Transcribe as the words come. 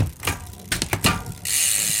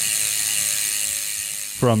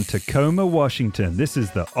From Tacoma, Washington, this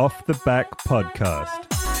is the Off the Back Podcast.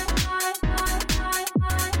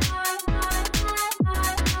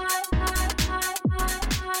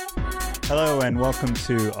 Hello and welcome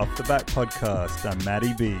to Off the Back Podcast. I'm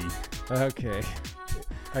Matty B. Okay.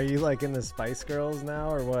 Are you like in the Spice Girls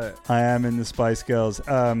now or what? I am in the Spice Girls.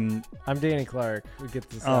 I'm Danny Clark. We get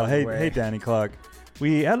this out of the way. Hey, Danny Clark.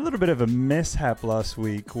 We had a little bit of a mishap last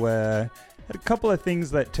week where had a couple of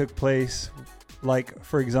things that took place. Like,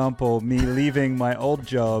 for example, me leaving my old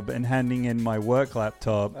job and handing in my work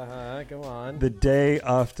laptop Go on. the day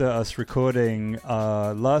after us recording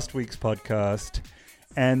last week's podcast.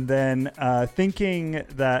 And then thinking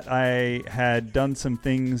that I had done some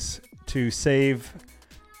things to save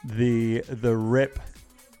the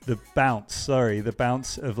bounce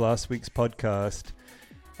of last week's podcast.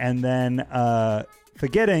 And then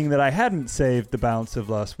forgetting that I hadn't saved the bounce of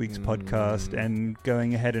last week's podcast and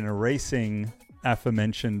going ahead and erasing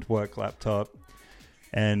aforementioned work laptop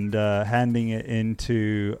and handing it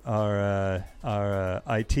into our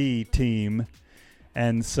IT team.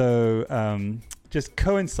 And so just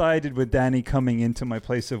coincided with Danny coming into my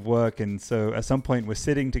place of work. And so at some point we're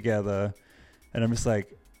sitting together and I'm just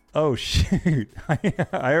like, oh, shoot,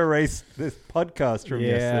 I erased this podcast from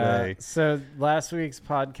yesterday. So last week's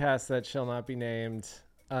podcast that shall not be named.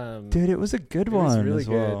 Dude, it was a good one. It was really as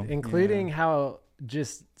well. good, including how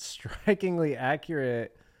just strikingly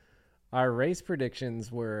accurate our race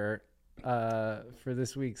predictions were for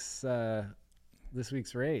this week's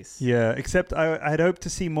race. Yeah, except I had hoped to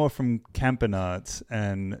see more from Campenaerts,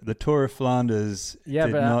 and the Tour of Flanders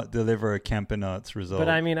did not deliver a Campenaerts result. But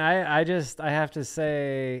I mean, I have to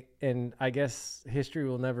say, and I guess history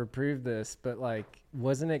will never prove this, but like,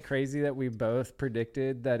 wasn't it crazy that we both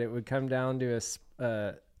predicted that it would come down to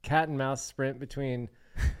a cat and mouse sprint between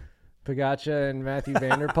Pogačar and Mathieu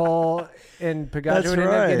van der Poel, and Pogačar would end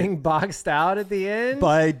up getting boxed out at the end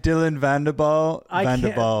by Dylan van der Baal. Van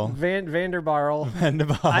der Baal. That sounds really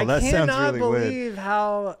weird. I cannot believe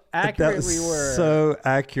how accurate we were. So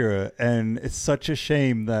accurate, and it's such a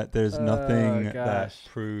shame that there's nothing that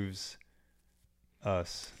proves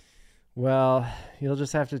us. Well, you'll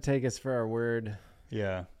just have to take us for our word.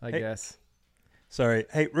 Yeah, I guess. Sorry.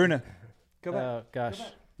 Hey, Runa, go back. Oh gosh, go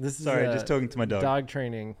back. This is just talking to my dog. Dog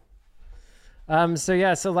training.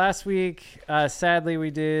 So last week, sadly, we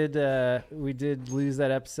did lose that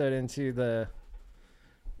episode into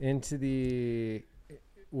the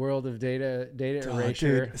world of data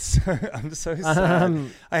erasure. Dude, I'm so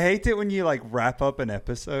sad. I hate it when you like wrap up an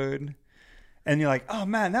episode and you're like, oh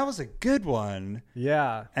man, that was a good one.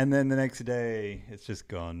 Yeah. And then the next day it's just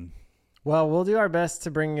gone. Well, we'll do our best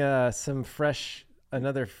to bring some a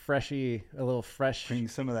little fresh. Bring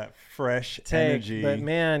some of that fresh take, energy. But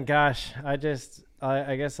man, gosh, I guess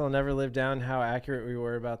I'll never live down how accurate we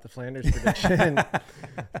were about the Flanders prediction,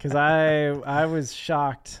 because I was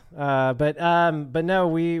shocked. But no,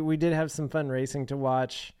 we did have some fun racing to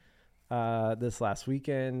watch this last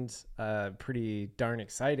weekend. Pretty darn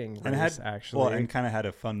exciting race, actually. Well, and kind of had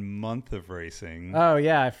a fun month of racing. Oh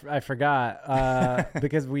yeah, I forgot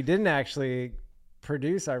because we didn't actually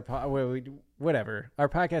produce our our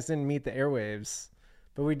podcast didn't meet the airwaves,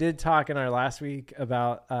 but we did talk in our last week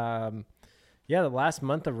about the last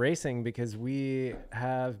month of racing, because we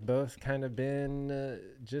have both kind of been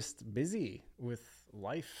just busy with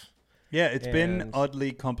life. Yeah, it's been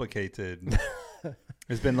oddly complicated.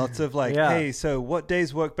 There's been lots of hey, so what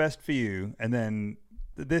days work best for you? And then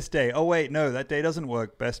this day, oh wait, no, that day doesn't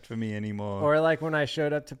work best for me anymore. Or like when I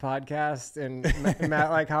showed up to podcast and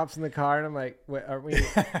Matt like hops in the car and I'm like, wait, are we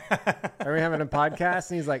having a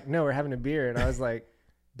podcast? And he's like, no, we're having a beer. And I was like,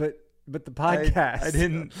 but the podcast. I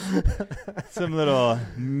didn't. Some little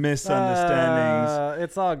misunderstandings.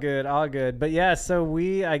 It's all good. But yeah, so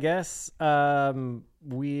we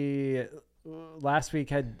last week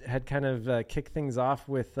had kind of kicked things off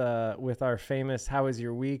with our famous "How was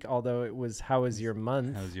your week?" Although it was "How was your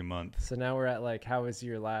month?" How was your month? So now we're at like "How was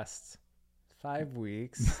your last 5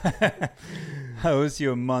 weeks?" How was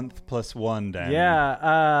your month plus one, Dan?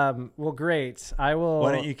 Yeah. Well, great. I will.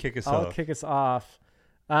 Why don't you kick us off? I'll kick us off.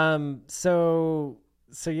 So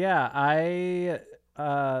yeah.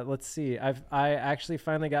 Let's see. I actually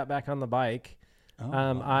finally got back on the bike.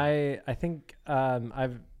 I think I'm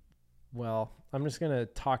just going to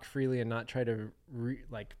talk freely and not try to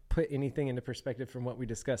put anything into perspective from what we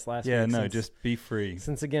discussed last week. Yeah, no, just be free.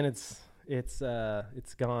 Since again, it's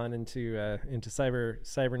gone into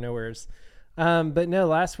cyber nowheres. But no,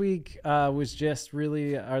 last week was just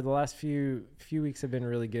really, the last few weeks have been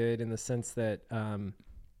really good in the sense that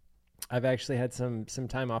I've actually had some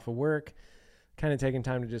time off of work, kind of taking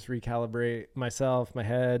time to just recalibrate myself, my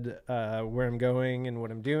head, where I'm going and what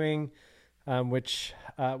I'm doing, which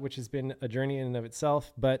has been a journey in and of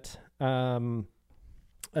itself. But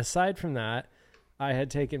aside from that, I had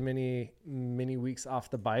taken many weeks off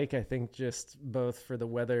the bike. I think just both for the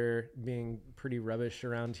weather being pretty rubbish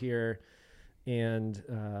around here, and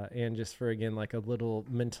just for, again, like a little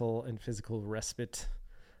mental and physical respite.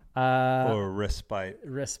 Or respite.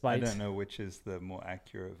 Respite. I don't know which is the more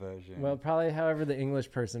accurate version. Well, probably however the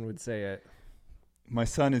English person would say it. My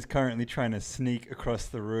son is currently trying to sneak across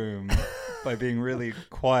the room by being really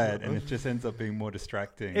quiet, and it just ends up being more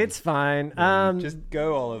distracting. It's fine. Just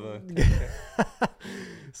go, Oliver.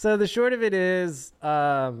 So the short of it is,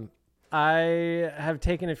 I have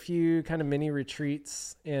taken a few kind of mini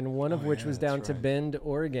retreats, and one of which was down to Bend,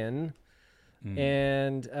 Oregon,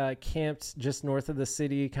 and camped just north of the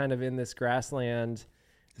city, kind of in this grassland.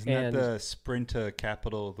 Isn't that the sprinter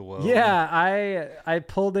capital of the world? Yeah, I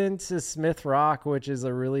pulled into Smith Rock, which is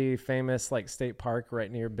a really famous like state park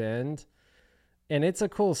right near Bend. And it's a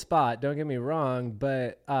cool spot, don't get me wrong,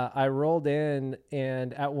 but I rolled in,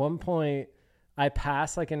 and at one point I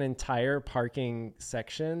passed like an entire parking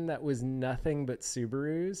section that was nothing but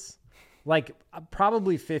Subarus, like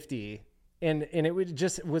probably 50. And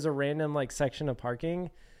it was a random like section of parking.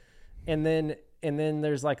 And then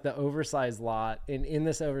there's like the oversized lot, and in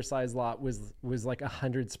this oversized lot was like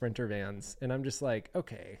 100 Sprinter vans, and I'm just like,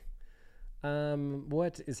 okay,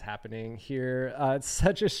 what is happening here? It's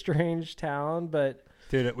such a strange town, but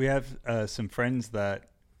dude, we have some friends that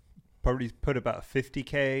probably put about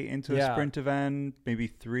 50K into a Sprinter van maybe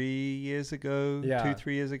 3 years ago, 2-3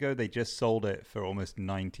 years ago. They just sold it for almost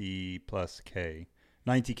 90 plus K.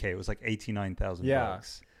 90K. It was like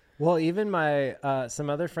 $89,000. Well, even my some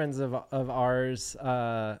other friends of ours,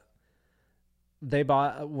 they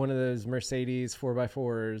bought one of those Mercedes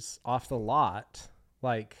 4x4s off the lot,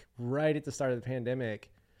 like right at the start of the pandemic,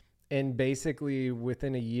 and basically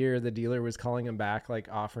within a year, the dealer was calling them back, like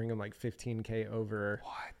offering them like 15K over.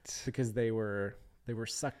 What? Because they were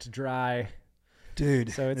sucked dry.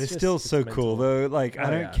 Dude, so it's still so mental. Cool though. Like, I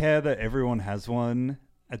don't care that everyone has one.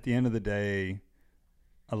 At the end of the day,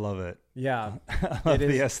 I love it. Yeah. I love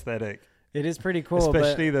the aesthetic. It is pretty cool.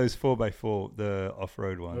 Especially those 4x4, the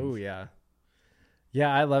off-road ones. Oh, yeah.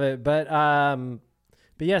 Yeah, I love it. But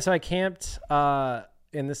yeah, so I camped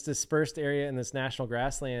in this dispersed area in this national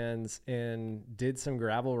grasslands and did some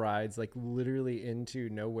gravel rides, like literally into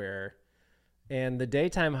nowhere. And the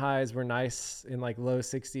daytime highs were nice in like low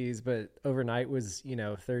 60s, but overnight was,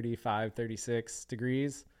 35, 36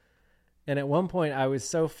 degrees. And at one point I was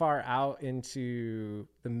so far out into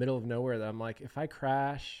the middle of nowhere that I'm like, if I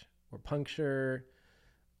crash or puncture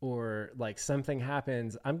or like something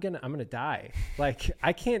happens, I'm going to die. Like,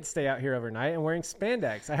 I can't stay out here overnight. I'm wearing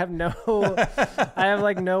spandex. I have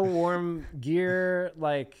no warm gear,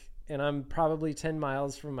 like, and I'm probably 10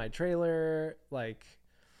 miles from my trailer. Like,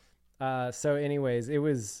 so anyways, it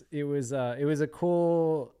was a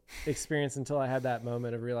cool experience until I had that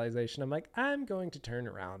moment of realization. I'm like, I'm going to turn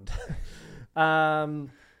around.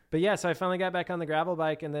 But yeah, so I finally got back on the gravel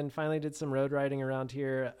bike and then finally did some road riding around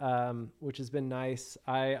here, which has been nice.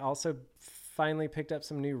 I also finally picked up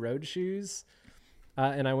some new road shoes,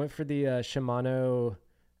 and I went for the Shimano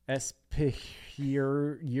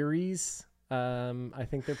Esperiuris. I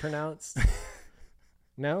think they're pronounced.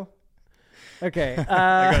 No? Okay.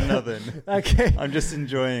 I got nothing. Okay. I'm just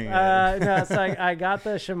enjoying it. No, so I got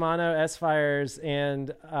the Shimano S-Fires,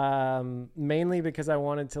 and mainly because I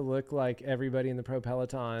wanted to look like everybody in the Pro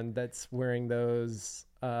Peloton that's wearing those.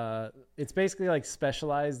 It's basically like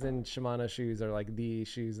Specialized and Shimano shoes are like the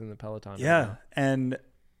shoes in the Peloton. Yeah. Right now. And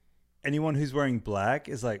anyone who's wearing black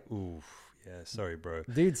is like, ooh, yeah, sorry, bro.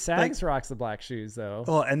 Dude, Sags rocks the black shoes, though.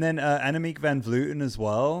 Oh, and then Annemiek van Vleuten as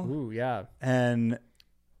well. Ooh, yeah. And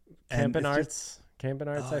Campen Arts,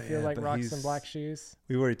 I feel like rocks some black shoes.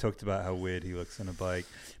 We already talked about how weird he looks on a bike.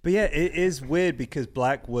 But yeah, it is weird because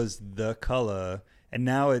black was the color. And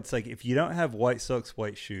now it's like, if you don't have white socks,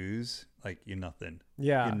 white shoes, like you're nothing.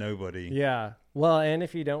 Yeah. You're nobody. Yeah. Well, and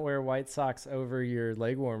if you don't wear white socks over your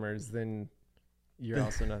leg warmers, then you're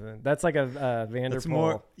also nothing. That's like a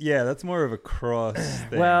Vanderpool. That's more of a cross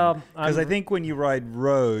thing. Well, because I think when you ride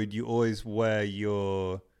road, you always wear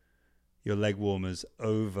your leg warmers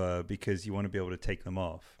over because you want to be able to take them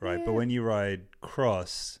off, right? Yeah. But when you ride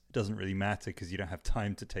cross, it doesn't really matter because you don't have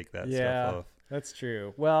time to take that stuff off. That's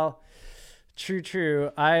true. Well,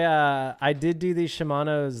 true. I did do these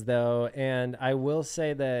Shimanos though, and I will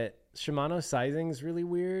say that Shimano sizing is really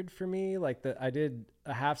weird for me. Like I did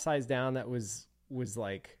a half size down that was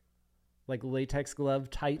like latex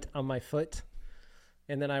glove tight on my foot.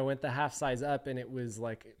 and then I went the half size up, and it was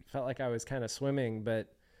like, it felt like I was kind of swimming,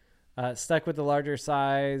 but stuck with the larger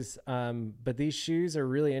size. But these shoes are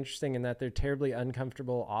really interesting in that they're terribly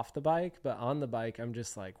uncomfortable off the bike, but on the bike, I'm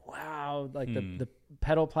just like, wow, like the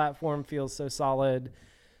pedal platform feels so solid.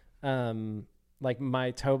 Like my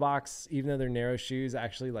toe box, even though they're narrow shoes,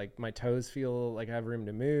 actually like my toes feel like I have room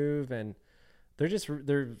to move, and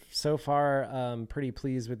they're so far pretty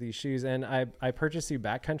pleased with these shoes. And I purchased through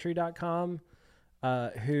backcountry.com.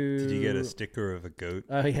 Who did you get a sticker of a goat?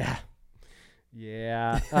 Oh yeah.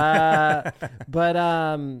 But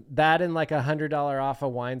that and like $100 off a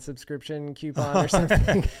wine subscription coupon or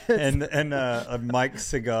something. and Mike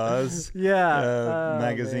Cigars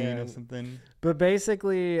magazine or something. But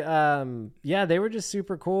basically, they were just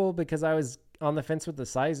super cool because I was on the fence with the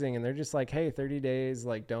sizing, and they're just like, hey, 30 days,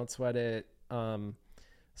 like, don't sweat it.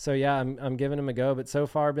 So yeah, I'm giving them a go, but so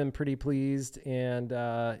far been pretty pleased, and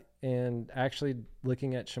actually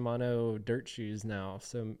looking at Shimano dirt shoes now.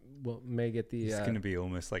 So we'll may get the. It's going to be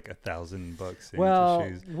almost like $1,000 well,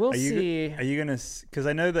 shoes. We'll see. Are you going to? Because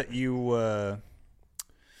I know that you.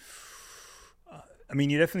 I mean,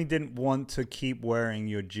 you definitely didn't want to keep wearing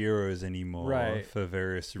your Giros anymore, right? For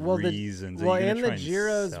various reasons. And the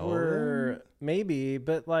Giros were maybe,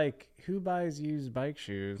 but like, who buys used bike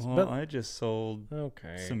shoes? Well, but I just sold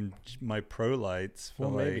my Pro Lights for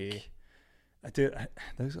maybe.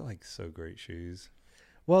 Those are like so great shoes.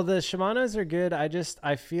 Well, the Shimanos are good.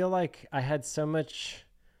 I feel like I had so much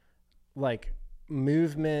like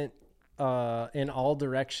movement in all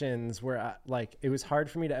directions where it was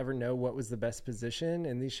hard for me to ever know what was the best position,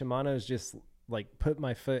 and these Shimanos just like put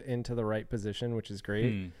my foot into the right position, which is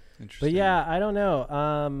great. Interesting. But yeah, I don't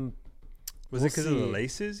know. Was it because of the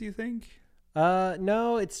laces, you think?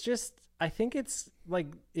 No, it's just, I think it's like,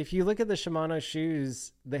 if you look at the Shimano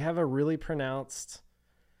shoes, they have a really pronounced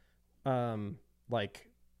like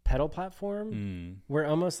pedal platform where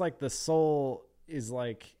almost like the sole is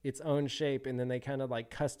like its own shape, and then they kind of like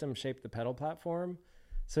custom shape the pedal platform,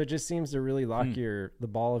 so it just seems to really lock the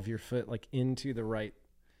ball of your foot like into the right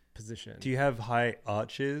position. Do you have high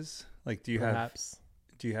arches? Like, do you have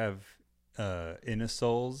inner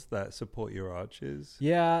soles that support your arches?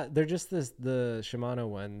 Yeah, they're just the Shimano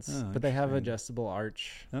ones, but they have adjustable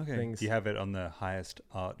arch things. Do you have it on the highest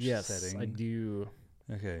arch setting? Yes, I do.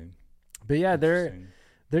 Okay. But yeah, they're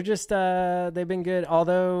just they've been good,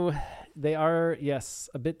 although they are, yes,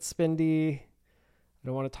 a bit spendy. I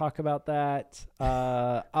don't want to talk about that.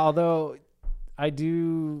 Although I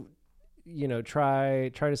do, try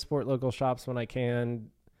to support local shops when I can.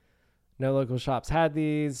 No local shops had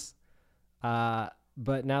these.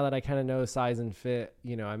 But now that I kind of know size and fit,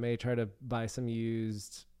 I may try to buy some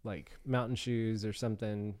used like mountain shoes or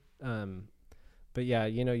something. But yeah,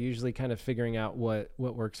 usually kind of figuring out what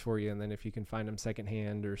works for you. And then if you can find them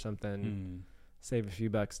secondhand or something, save a few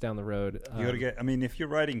bucks down the road. You got to get, if you're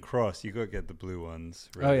riding cross, you got to get the blue ones.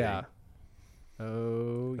 Really. Oh yeah.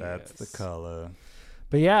 Oh, that's the color.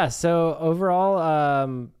 But yeah, so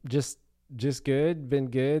overall, just good, been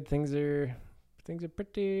good. Things are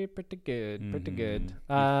pretty good, pretty good.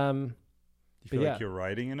 You feel like you're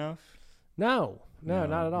riding enough? No, not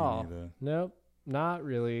at all. Nope, not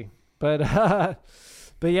really. But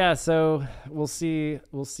yeah, so we'll see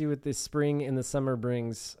what this spring and the summer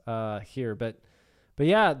brings here. But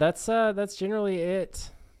yeah, that's generally it,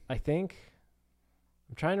 I think.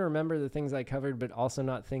 I'm trying to remember the things I covered, but also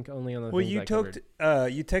not think only on the things I covered.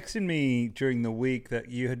 You texted me during the week that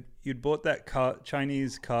you'd bought that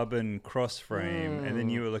Chinese carbon cross frame, and then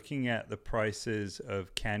you were looking at the prices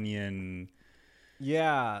of Canyon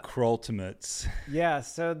Crawltimates. Yeah,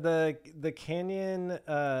 so the Canyon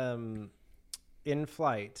In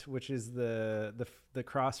Flight, which is the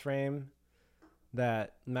cross frame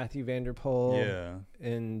that Matthew Vanderpool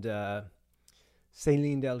and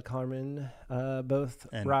Celine Del Carmen both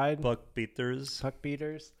and ride. Puck Beaters.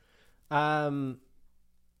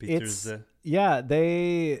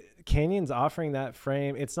 Canyon's offering that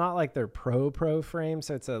frame. It's not like their pro frame,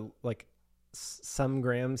 so it's some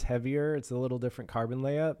grams heavier. It's a little different carbon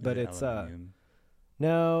layup, but it's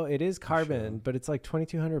no, it is carbon, but it's like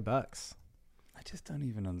 $2,200. I just don't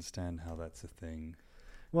even understand how that's a thing.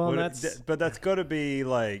 Well, but that's got to be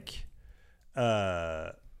like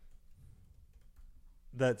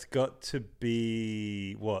that's got to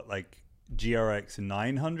be what, like GRX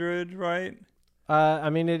 900, right?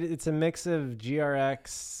 It's a mix of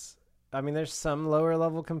GRX. There's some lower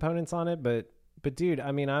level components on it, but dude,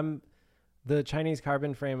 the Chinese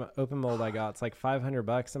carbon frame open mold I got, it's like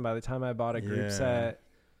 $500, and by the time I bought a group set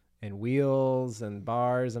and wheels and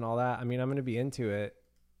bars and all that, I'm going to be into it.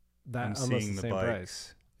 I'm seeing the bikes.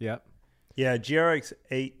 Price. Yep. Yeah, GRX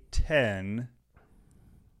 810,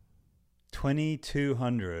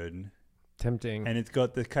 2200. Tempting. And it's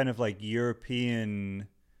got the kind of like European,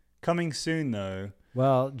 coming soon though.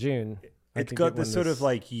 Well, June. It's got the sort of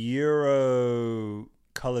like Euro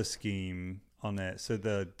color scheme on it. So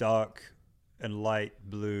the dark and light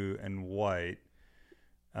blue and white.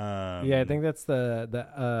 Yeah, I think that's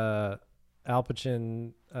the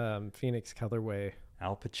Alpecin Phoenix colorway.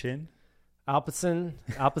 Alpecin? Alpecin.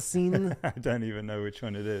 I don't even know which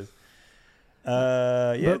one it is.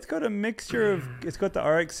 It's got a mixture of. It's got the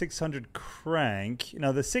RX 600 crank.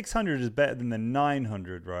 Now the 600 is better than the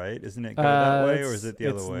 900, right? Isn't it go that way, or is it the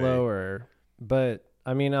other way? It's lower, but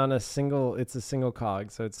I mean, it's a single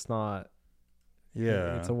cog, so it's not.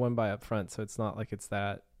 Yeah, it's a one by up front, so it's not like it's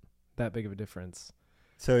that big of a difference.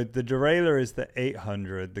 So the derailleur is the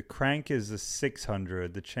 800, the crank is the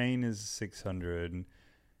 600, the chain is 600.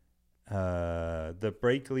 The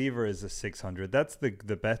brake lever is a 600. That's the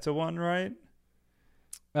better one, right?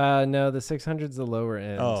 No, the 600's the lower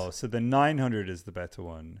end. Oh, so the 900 is the better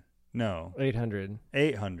one. No. 800.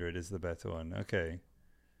 800 is the better one. Okay.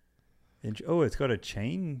 It's got a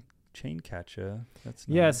chain catcher. That's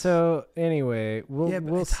nice. Yeah, so anyway,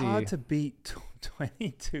 we'll it's see. hard to beat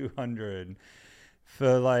 2200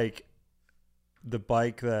 for like the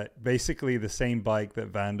bike that basically the same bike that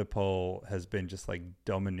Van der Poel has been just like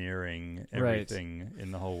domineering everything in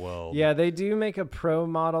the whole world. Yeah, they do make a pro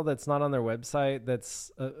model that's not on their website.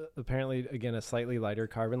 That's apparently again a slightly lighter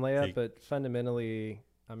carbon layout, but fundamentally,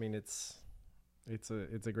 I mean, it's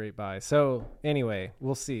a great buy. So anyway,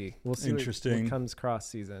 we'll see. We'll see what comes cross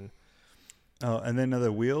season. Oh, and then are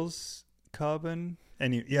the wheels carbon? So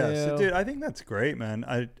dude, I think that's great, man.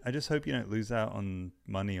 I just hope you don't lose out on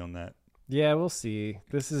money on that. Yeah, we'll see.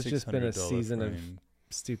 This has just been a season frame. of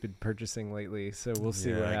stupid purchasing lately, so we'll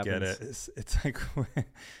see what happens. I get it. It's like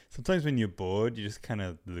sometimes when you're bored, you just kind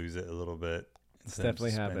of lose it a little bit. It's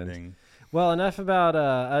definitely happened. Well, enough about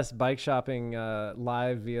us bike shopping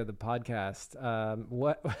live via the podcast.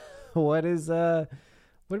 What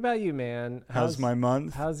about you, man? How's my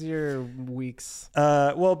month? How's your weeks?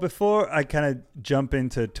 Well, before I kind of jump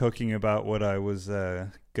into talking about what I was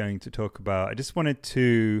going to talk about, I just wanted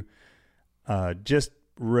to just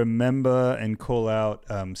remember and call out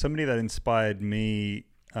somebody that inspired me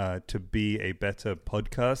to be a better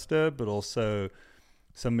podcaster, but also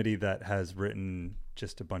somebody that has written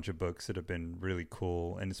just a bunch of books that have been really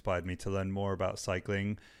cool and inspired me to learn more about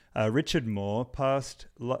cycling. Richard Moore passed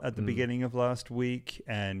at the beginning of last week,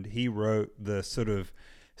 and he wrote the sort of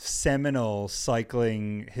seminal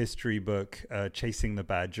cycling history book, Chasing the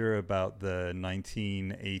Badger, about the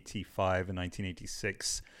 1985 and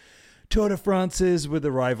 1986 Tour de France's, with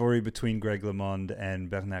the rivalry between Greg LeMond and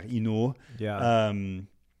Bernard Hinault. Yeah.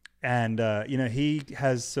 He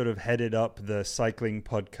has sort of headed up the cycling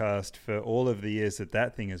podcast for all of the years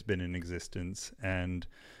that thing has been in existence. And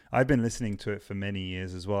I've been listening to it for many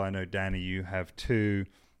years as well. I know, Danny, you have too.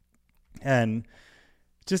 And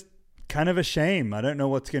just kind of a shame. I don't know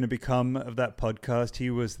what's going to become of that podcast. He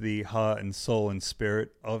was the heart and soul and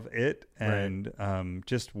spirit of it. And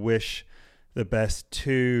just wish the best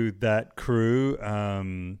to that crew,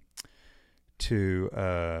 their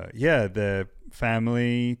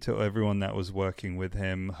family, to everyone that was working with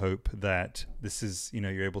him. Hope that this is,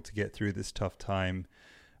 you're able to get through this tough time.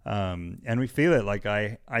 And we feel it. Like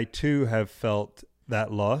I too have felt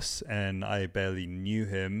that loss, and I barely knew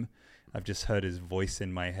him. I've just heard his voice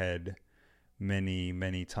in my head many,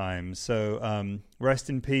 many times. So rest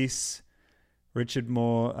in peace, Richard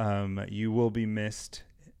Moore. You will be missed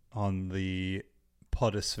on the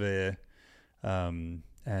podosphere,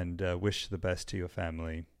 and wish the best to your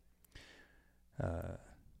family.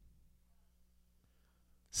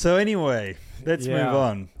 So anyway, let's move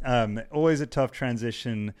on. Always a tough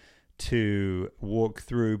transition to walk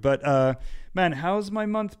through. But man, how's my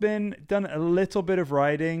month been? Done a little bit of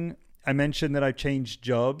riding. I mentioned that I changed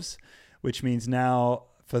jobs, which means now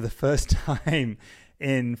for the first time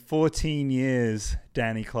in 14 years,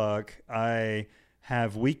 Danny Clark, I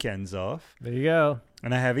have weekends off. There you go.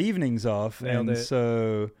 And I have evenings off. Nailed it.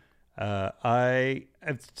 So I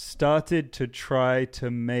have started to try to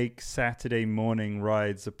make Saturday morning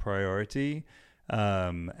rides a strategy.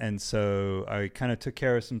 And so I kind of took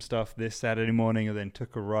care of some stuff this Saturday morning, and then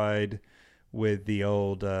took a ride with the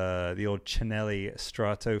old Cinelli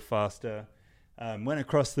Strato Faster. Went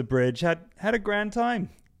across the bridge, had a grand time.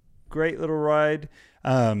 Great little ride.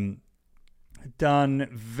 Done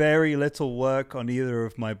very little work on either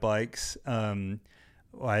of my bikes. I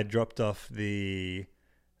had dropped off the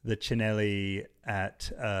the Cinelli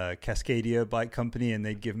at Cascadia Bike Company, and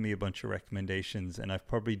they'd given me a bunch of recommendations, and I've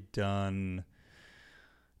probably done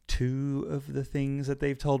 2 of the things that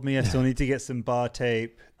they've told me. I still need to get some bar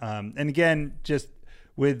tape. And again, just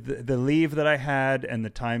with the leave that I had and the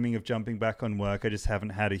timing of jumping back on work, I just haven't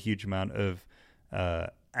had a huge amount of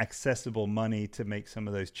accessible money to make some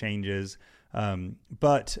of those changes.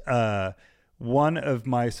 But one of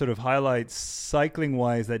my sort of highlights cycling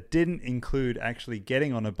wise that didn't include actually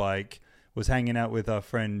getting on a bike was hanging out with our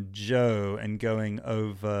friend Joe and going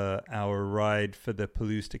over our ride for the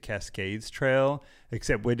Palouse to Cascades trail,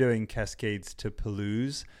 except we're doing Cascades to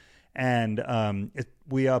Palouse. And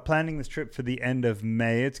we are planning this trip for the end of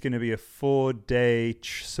May. It's going to be a 4-day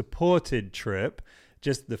supported trip.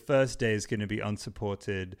 Just the first day is going to be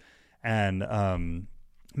unsupported. And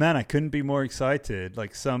man, I couldn't be more excited.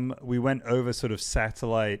 We went over sort of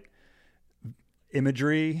satellite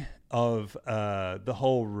imagery of the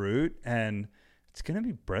whole route, and it's going to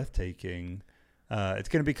be breathtaking. It's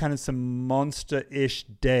going to be kind of some monster-ish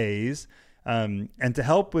days. And to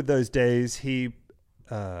help with those days, he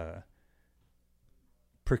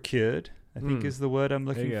procured, I think is the word I'm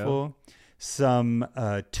looking for, some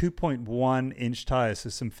 2.1 inch tires, so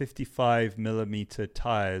some 55 millimeter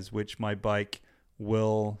tires, which my bike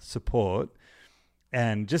will support.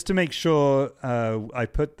 And just to make sure, I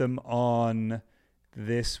put them on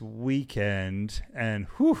this weekend, and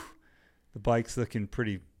whew, the bike's looking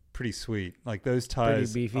pretty sweet. Like those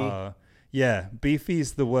tires pretty beefy. Yeah, beefy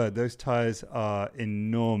is the word. Those tires are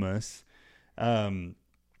enormous.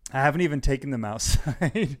 I haven't even taken them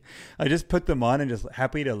outside. I just put them on and just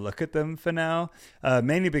happy to look at them for now.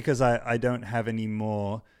 Mainly because I don't have any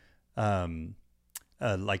more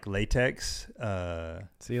like latex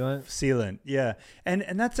sealant. Yeah,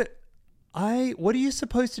 and that's it. What are you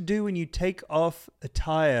supposed to do when you take off a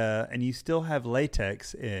tire and you still have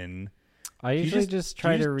latex in? I usually just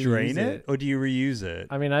try to drain it, or do you reuse it?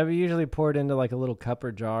 I mean, I would usually pour it into like a little cup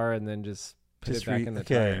or jar and then just put it back in the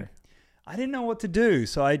tire. I didn't know what to do,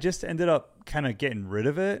 so I just ended up kind of getting rid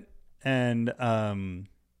of it, and I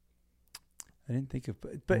didn't think of,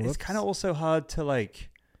 but it's kind of also hard to like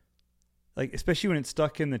especially when it's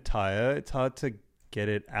stuck in the tire, it's hard to get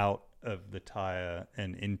it out of the tire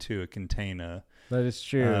and into a container. That is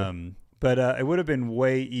true. But it would have been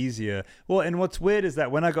way easier. Well, and what's weird is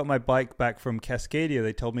that when I got my bike back from Cascadia,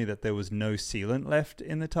 they told me that there was no sealant left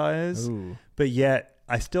in the tires. Ooh. But yet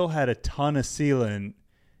I still had a ton of sealant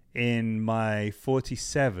in my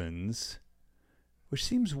 47s, which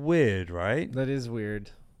seems weird, right? That is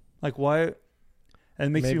weird. Like, why? And it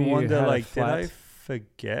makes Maybe me wonder, like, did I flat-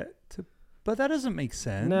 forget to? But that doesn't make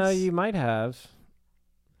sense. No, you might have.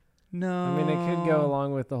 No. I mean, it could go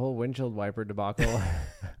along with the whole windshield wiper debacle.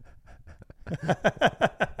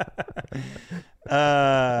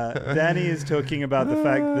 Danny is talking about the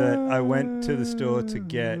fact that I went to the store to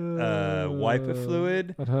get wiper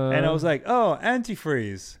fluid, and I was like, oh,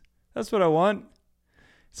 antifreeze. That's what I want.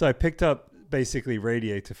 So I picked up basically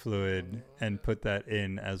radiator fluid and put that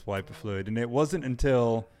in as wiper fluid. And it wasn't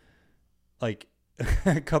until like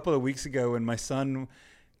a couple of weeks ago when my son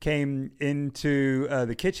came into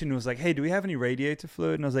the kitchen and was like, hey, do we have any radiator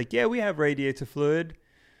fluid? And I was like, yeah, we have radiator fluid.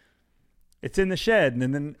 It's in the shed.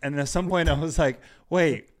 And then at some point I was like,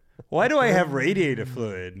 wait, why do I have radiator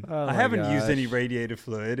fluid? I haven't used any radiator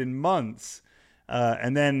fluid in months.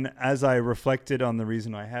 And then as I reflected on the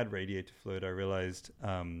reason I had radiator fluid, I realized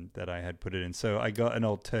that I had put it in. So I got an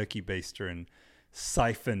old turkey baster and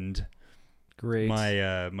siphoned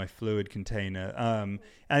my fluid container. And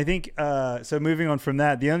I think, so moving on from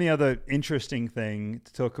that, the only other interesting thing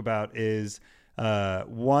to talk about is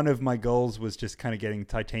one of my goals was just kind of getting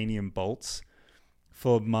titanium bolts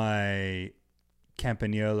for my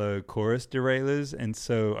Campagnolo chorus derailleurs. And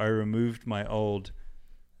so I removed my old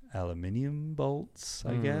aluminium bolts,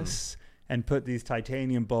 I guess, and put these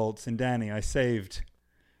titanium bolts. And Danny, I saved,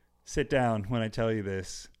 sit down when I tell you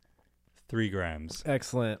this, 3 grams.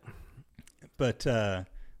 Excellent. But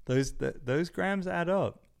those grams add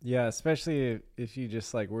up. Yeah, especially if you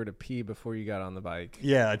just like were to pee before you got on the bike.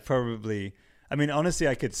 Yeah, I'd probably, I mean, honestly,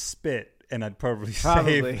 I could spit and I'd probably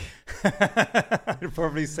save I'd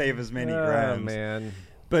probably save as many grams. Oh, man.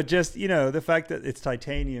 But just, the fact that it's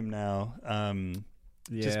titanium now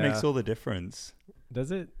just makes all the difference.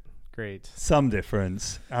 Does it? Great. Some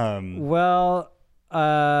difference. Well,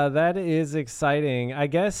 that is exciting. I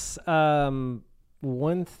guess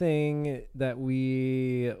one thing that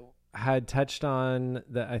we had touched on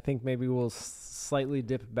that I think maybe we'll slightly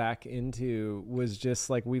dip back into was just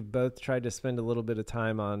like we've both tried to spend a little bit of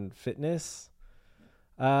time on fitness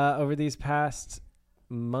over these past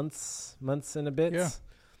months and a bit. Yeah.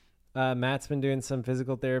 Matt's been doing some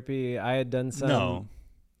physical therapy. I had done some. No.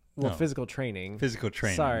 Physical training. Physical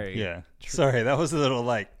training. Sorry. Yeah. Sorry, that was a little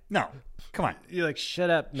no. Come on. You're like, shut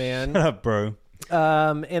up, man. Shut up, bro.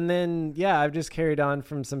 And then, I've just carried on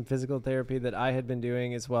from some physical therapy that I had been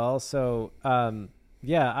doing as well. So, I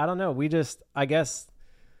don't know. I guess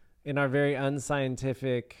in our very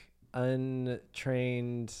unscientific,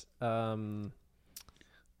 untrained,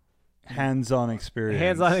 hands-on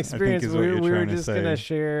experience. We were just going to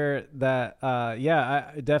share that.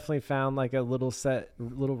 I definitely found like a little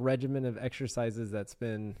regimen of exercises that's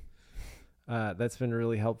been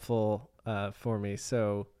really helpful for me.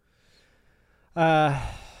 So I'll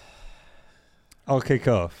kick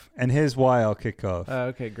off, and here's why I'll kick off.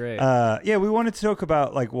 Okay, great. We wanted to talk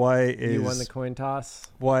about like why you won the coin toss.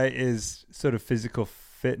 Why is sort of physical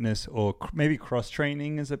fitness, or maybe cross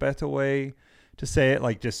training is a better way to say it,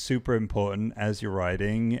 like just super important as you're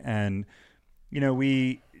riding. And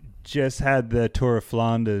we just had the Tour of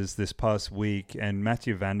Flanders this past week, and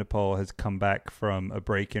Mathieu van der Poel has come back from a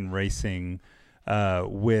break in racing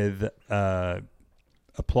with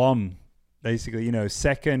aplomb. Basically,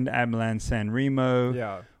 second at Milan San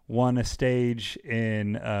Remo, won a stage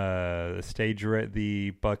in the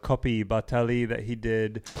Coppi Bartali that he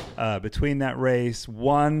did between that race,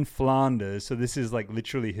 won Flanders. So this is like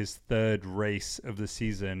literally his third race of the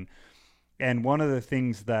season. And one of the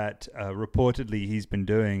things that reportedly he's been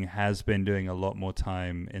doing has been doing a lot more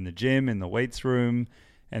time in the gym, in the weights room,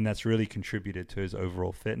 and that's really contributed to his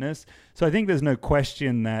overall fitness. So I think there's no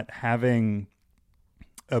question that having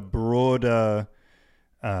a broader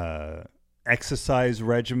exercise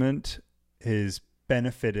regimen is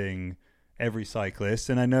benefiting every cyclist.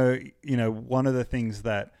 And I know, one of the things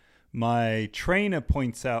that my trainer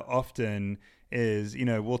points out often is,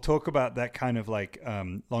 we'll talk about that kind of like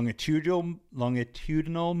longitudinal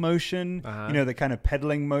motion, the kind of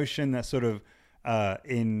pedaling motion that sort of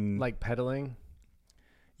in like pedaling.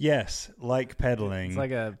 Yes, like pedaling. It's like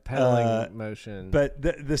a pedaling motion. But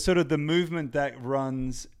the sort of the movement that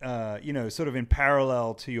runs, sort of in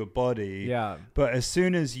parallel to your body. Yeah. But as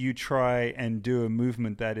soon as you try and do a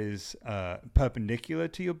movement that is perpendicular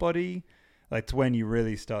to your body, that's when you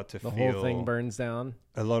really start to feel the whole thing burns down.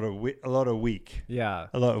 A lot of weak. Yeah.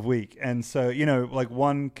 A lot of weak. And so, like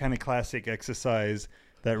one kind of classic exercise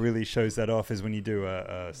that really shows that off is when you do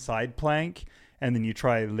a side plank. And then you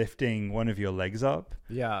try lifting one of your legs up.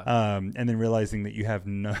 Yeah. And then realizing that you have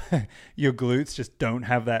your glutes just don't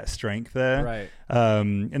have that strength there. Right.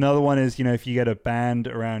 Another one is, if you get a band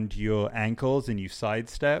around your ankles and you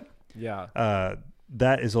sidestep. Yeah.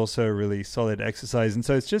 That is also a really solid exercise. And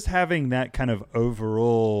so it's just having that kind of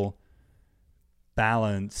overall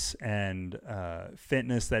balance and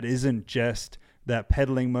fitness that isn't just that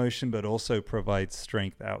pedaling motion, but also provides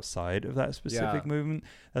strength outside of that specific movement.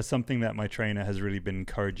 That's something that my trainer has really been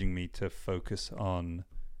encouraging me to focus on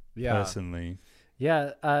personally.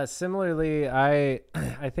 Yeah. Similarly, I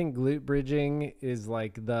think glute bridging is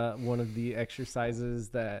like one of the exercises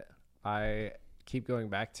that I keep going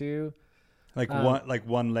back to. Like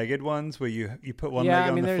one-legged ones where you put one leg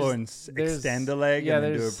on the floor and extend a leg and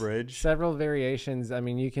then do a bridge. Several variations. I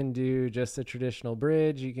mean, you can do just a traditional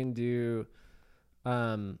bridge. You can do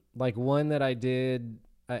like one that I did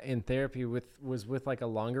in therapy was with like a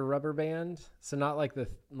longer rubber band. So not like the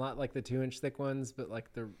 2-inch thick ones, but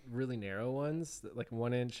like the really narrow ones, like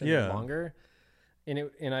 1 inch and longer.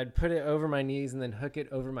 And I'd put it over my knees and then hook it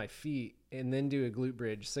over my feet and then do a glute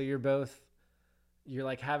bridge. So you're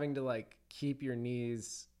like having to like keep your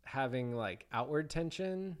knees having like outward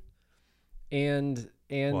tension and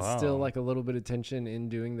still like a little bit of tension in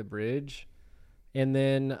doing the bridge. And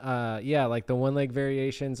then, like the one leg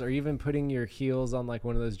variations, or even putting your heels on like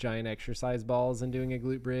one of those giant exercise balls and doing a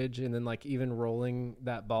glute bridge, and then like even rolling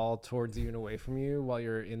that ball towards you and away from you while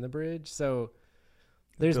you're in the bridge. So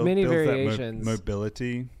there's many variations.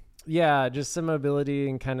 Mobility. Yeah, just some mobility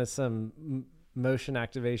and kind of some motion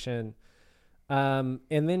activation. And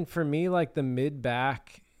then for me, like the mid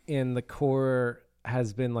back and the core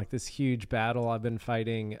has been like this huge battle I've been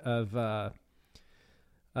fighting of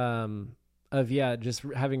just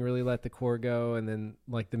having really let the core go, and then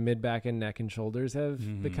like the mid back and neck and shoulders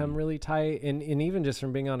have become really tight. And even just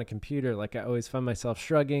from being on a computer, like I always find myself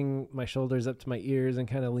shrugging my shoulders up to my ears and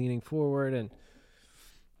kind of leaning forward.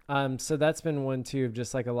 And so that's been one too, of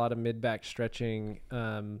just like a lot of mid back stretching.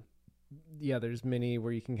 There's many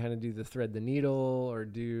where you can kind of do the thread the needle or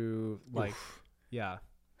do like,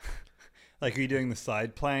 like are you doing the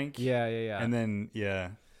side plank? Yeah. And then,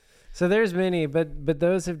 So there's many, but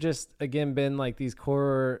those have just, again, been like these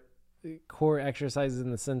core exercises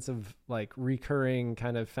in the sense of like recurring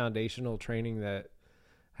kind of foundational training that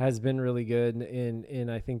has been really good in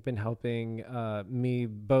I think been helping me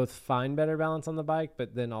both find better balance on the bike,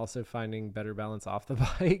 but then also finding better balance off the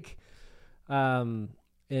bike. And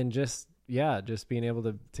just being able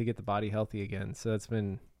to get the body healthy again. So that's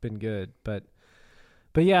been good.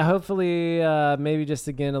 But yeah, hopefully maybe just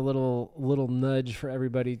again a little nudge for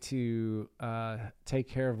everybody to take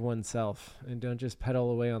care of oneself and don't just pedal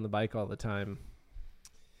away on the bike all the time.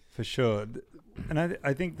 For sure. And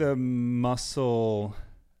I think the muscle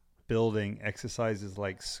building exercises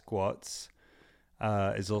like squats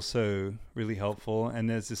is also really helpful. And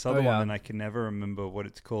there's this other one, and I can never remember what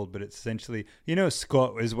it's called, but it's essentially,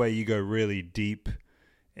 squat is where you go really deep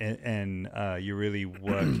and you're really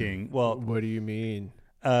working. Well, what do you mean?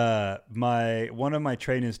 One of my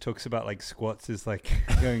trainers talks about like squats is like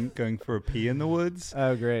going for a pee in the woods.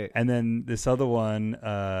 Oh, great. And then this other one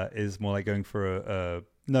is more like going for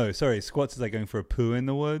squats is like going for a poo in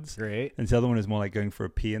the woods. Great. And the other one is more like going for a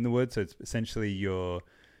pee in the woods. So it's essentially your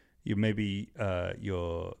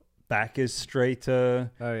back is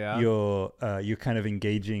straighter. Oh yeah. You're kind of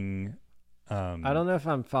engaging. I don't know if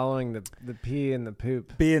I'm following the pee and the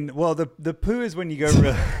poop. The poo is when you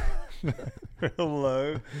go real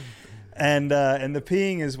low, and the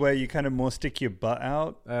peeing is where you kind of more stick your butt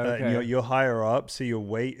out. Okay. And you're higher up, so your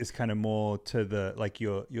weight is kind of more to the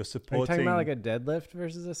you're supporting. Are you talking about like a deadlift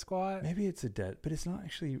versus a squat? Maybe it's but it's not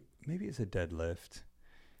actually. Maybe it's a deadlift.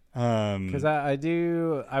 Because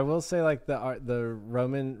I will say like the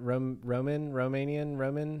Romanian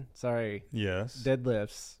yes,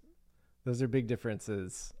 deadlifts, those are big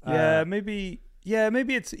differences. Maybe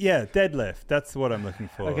it's deadlift. That's what I'm looking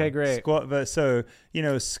for. Okay, great. Squat. So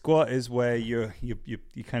squat is where you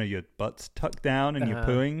kind of your butt's tucked down and you're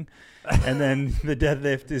pooing, and then the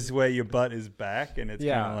deadlift is where your butt is back and it's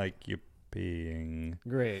kind of like you're peeing.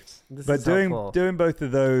 Great. But doing both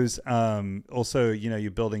of those, also you're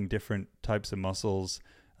building different types of muscles.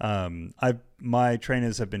 My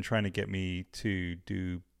trainers have been trying to get me to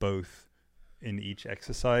do both in each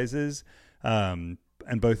exercises.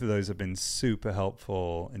 And both of those have been super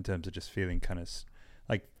helpful in terms of just feeling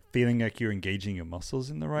feeling like you're engaging your muscles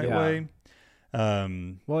in the right way.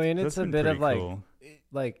 And it's a bit of cool.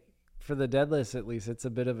 like for the deadlifts, at least, it's a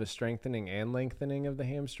bit of a strengthening and lengthening of the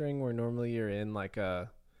hamstring, where normally you're in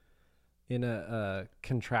a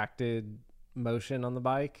contracted motion on the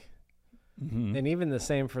bike. Mm-hmm. And even the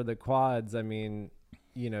same for the quads. I mean,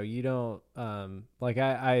 you don't,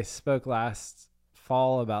 I spoke last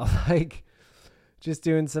fall about just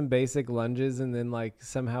doing some basic lunges and then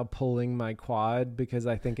somehow pulling my quad because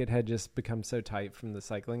I think it had just become so tight from the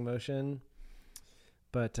cycling motion.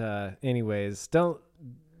 But anyways,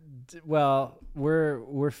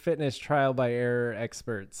 we're fitness trial by error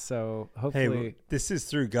experts, so hopefully. Hey, this is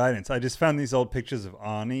through guidance. I just found these old pictures of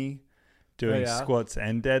Arnie doing squats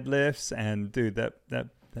and deadlifts, and dude, that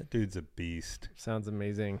dude's a beast. Sounds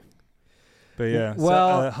amazing. But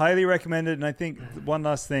yeah, highly recommended. And I think one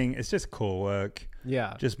last thing, it's just core work.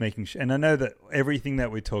 Yeah. Just making sure. And I know that everything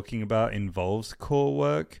that we're talking about involves core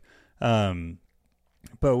work.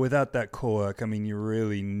 But without that core work, I mean, you're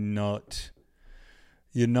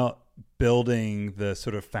not building the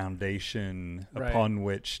sort of foundation upon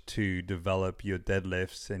which to develop your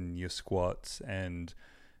deadlifts and your squats and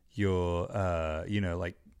your,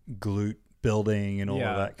 glute building and all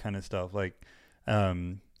of that kind of stuff.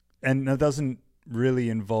 And that doesn't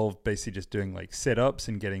really involve basically just doing sit-ups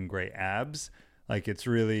and getting great abs. It's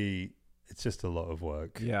just a lot of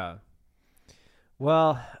work. Yeah.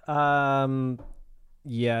 Well,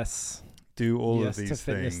 yes. Do all of these to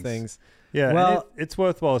fitness things. Yeah. Well, it's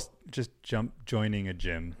worthwhile just joining a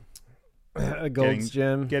gym. A Gold's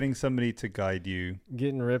Gym. Getting somebody to guide you.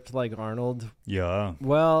 Getting ripped like Arnold. Yeah.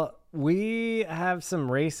 Well, we have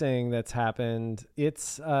some racing that's happened.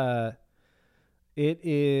 It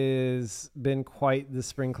is been quite the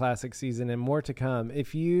Spring Classic season and more to come.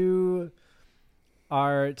 If you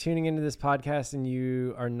are tuning into this podcast and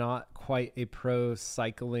you are not quite a pro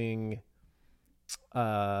cycling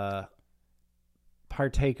partaker,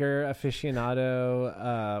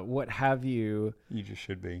 aficionado, what have you, you just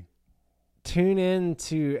should be. Tune in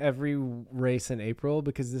to every race in April,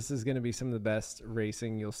 because this is going to be some of the best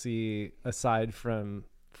racing you'll see aside from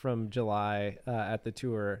July at the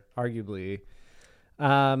Tour, arguably.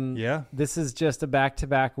 This is just a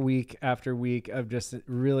back-to-back week after week of just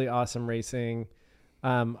really awesome racing.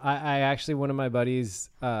 I actually, one of my buddies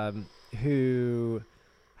who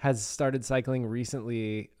has started cycling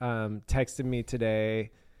recently texted me today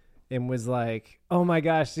and was like, "Oh my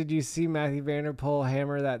gosh, did you see Matthew Vanderpool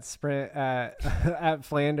hammer that sprint at at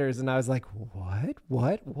Flanders?" And I was like, "What?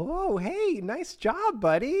 Whoa, hey, nice job,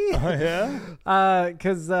 buddy." Oh yeah.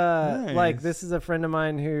 Because Nice. like this is a friend of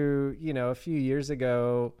mine who, you know, a few years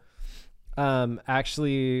ago,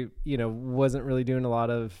 actually, you know, wasn't really doing a lot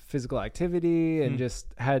of physical activity and just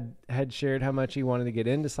had shared how much he wanted to get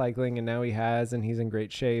into cycling, and now he has, and he's in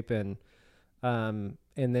great shape. And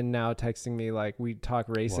then now texting me like, we talk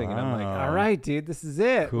racing, and I'm like, Wow. all right, dude, this is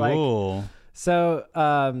it. Like, Cool. so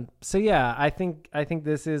yeah, I think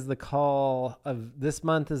this is the call of this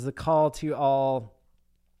month, is the call to all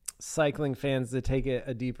cycling fans to take it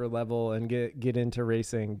a deeper level and get into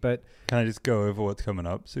racing. But Can I just go over what's coming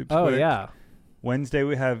up? Super oh quick? yeah, Wednesday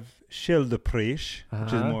we have Gilles de Prix, which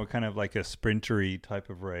is Uh-huh. more kind of like a sprintery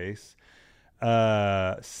type of race.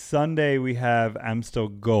 Sunday we have Amstel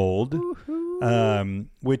Gold,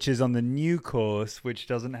 which is on the new course, which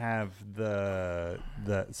doesn't have the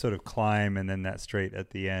sort of climb and then that straight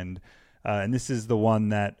at the end. And this is the one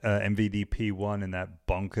that MVDP won in that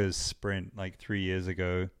bonkers sprint like 2 years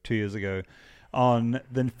ago. On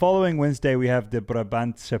the following Wednesday, we have the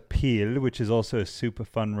Brabantse Pijl, which is also a super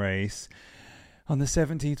fun race. On the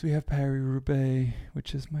 17th, we have Paris-Roubaix,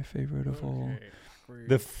 which is my favorite of all.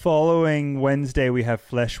 The following Wednesday, we have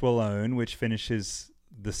Flèche Wallonne, which finishes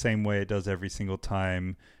the same way it does every single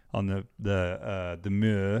time on the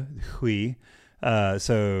Mur, Huy.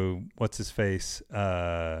 So what's his face?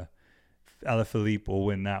 Alaphilippe will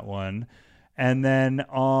win that one. And then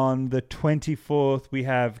on the 24th, we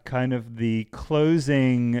have kind of the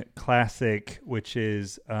closing classic, which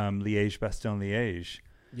is Liège-Bastogne-Liège.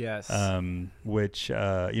 yes, Which,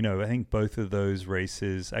 you know, I think both of those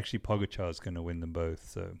races, actually Pogacar's going to win them both.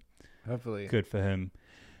 So hopefully. good for him.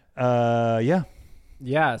 Yeah.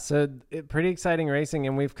 Yeah, so pretty exciting racing,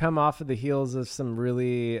 and we've come off of the heels of some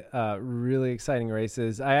really exciting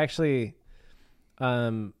races. I actually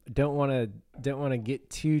don't want to get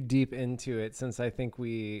too deep into it, since I think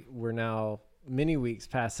we're now many weeks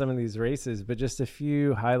past some of these races, but just a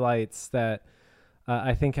few highlights that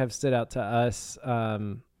I think have stood out to us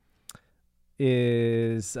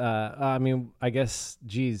is I mean, I guess,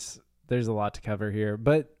 geez, there's a lot to cover here,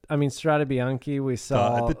 but I mean, Strade Bianche, we saw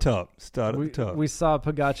Start at the top. we saw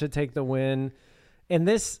Pogacar take the win, and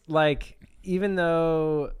this, like, even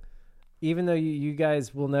though you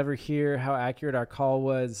guys will never hear how accurate our call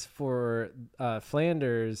was for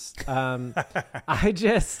Flanders, I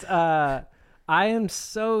am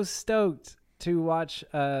so stoked to watch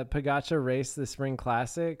Pogacar race the Spring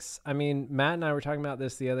Classics. I mean, Matt and I were talking about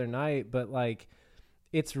this the other night, but like,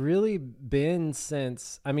 it's really been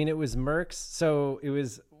since, I mean, it was Merckx. So it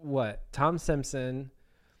was Tom Simpson,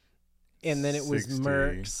 and then it was 60,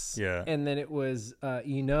 Merckx, yeah. and then it was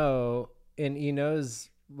Hinault, and Hinault's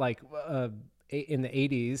like in the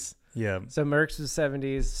 80s. Yeah. So Merckx was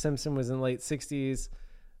 70s, Simpson was in late 60s.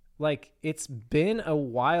 Like, it's been a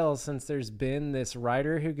while since there's been this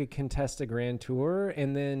rider who could contest a Grand Tour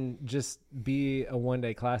and just be a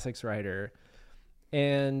one-day classics rider.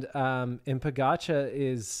 And Pogacar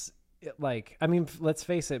is, like, I mean, let's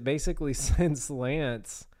face it, basically since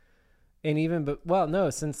Lance,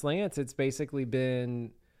 since Lance, it's basically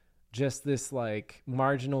been just this like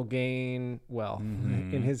marginal gain. Well,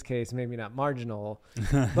 in his case, maybe not marginal,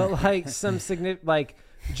 but like some significant, like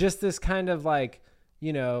just this kind of like,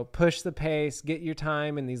 you know, push the pace, get your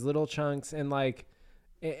time in these little chunks. And like,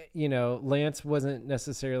 you know, Lance wasn't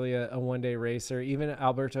necessarily a one-day racer. Even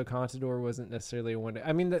Alberto Contador wasn't necessarily a one-day.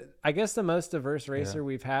 I mean, I guess the most diverse racer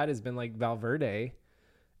we've had has been like Valverde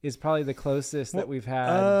is probably the closest that we've had.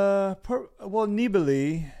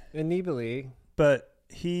 Nibali. And Nibali. But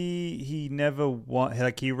he never won.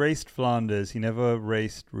 Like, he raced Flanders. He never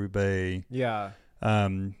raced Roubaix. Yeah. I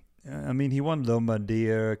mean, he won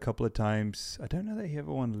Lombardia a couple of times. I don't know that he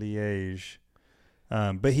ever won Liège.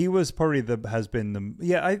 But he was probably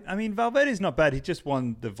I mean, Valverde's not bad. He just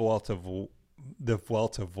won the Vuelta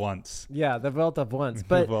once. Yeah, the Vuelta once. The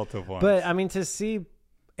But Vuelta once. But I mean, to see,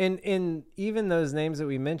 in even those names that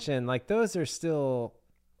we mentioned, like, those are still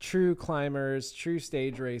true climbers, true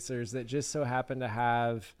stage racers that just so happen to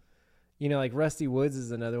have, you know, like Rusty Woods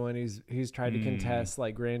is another one who's tried to contest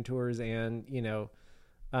like Grand Tours, and, you know,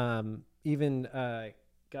 even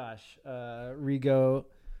Rigo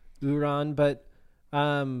Uran, but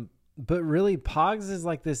really Pogs is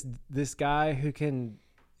like this guy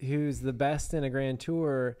who's the best in a Grand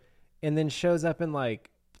Tour, and then shows up and like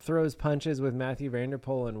throws punches with Matthew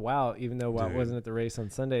Vanderpool and Wout, even though Wout wasn't at the race on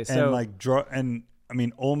Sunday. So and like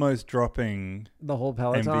almost dropping the whole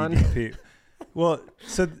peloton. MVP. Well,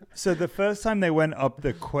 so the first time they went up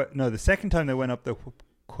the second time they went up the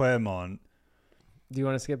Quermont. Do you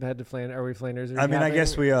want to skip ahead to Flanders? Are we Flanders? I mean, I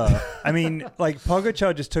guess we are. I mean, like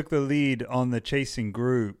Pogačar just took the lead on the chasing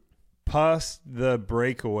group, past the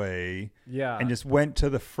breakaway, and just went to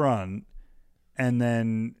the front, and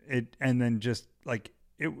then just like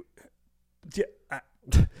it.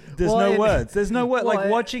 There's no words. There's no word. Like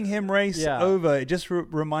watching him race over, it just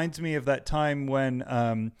reminds me of that time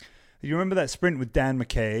when you remember that sprint with Dan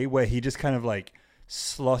McKay where he just kind of like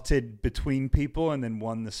slotted between people and then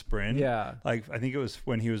won the sprint. Yeah. Like I think it was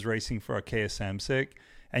when he was racing for Arkea Samsic,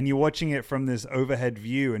 and you're watching it from this overhead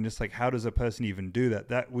view and just like, how does a person even do that?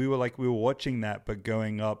 That we were watching that, but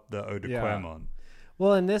going up the Eau de Quermont.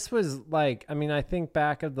 Well, and this was like, I mean, I think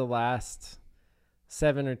back of the last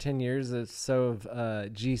 7 or 10 years or so of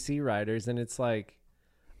GC riders, and it's like,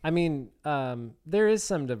 I mean, there is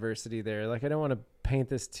some diversity there. Like, I don't want to paint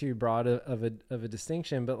this too broad of a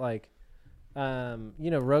distinction, but like,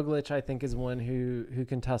 Roglic, I think, is one who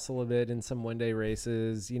can tussle a bit in some one-day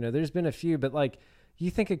races. There's been a few, but like, you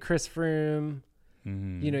think of Chris Froome,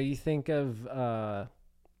 you think of,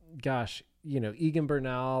 Egan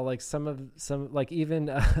Bernal, like some like even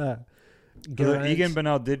Egan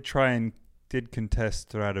Bernal did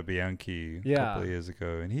contest Strade Bianchi a couple of years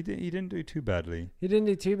ago, and he didn't do too badly. He didn't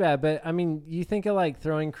do too bad, but I mean, you think of like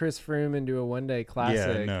throwing Chris Froome into a one-day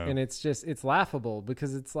classic, and it's laughable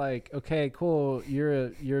because it's like, okay, cool,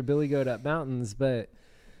 you're a Billy Goat Up Mountains, but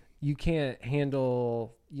you can't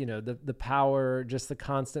handle the power, just the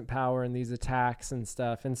constant power and these attacks and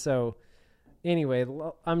stuff. And so anyway,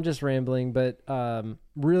 I'm just rambling, but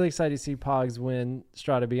really excited to see Pogs win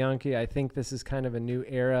Strade Bianchi. I think this is kind of a new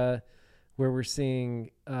era where we're seeing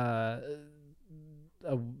a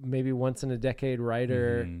maybe once in a decade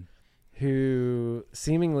rider who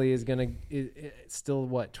seemingly is going to still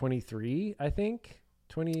 23, I think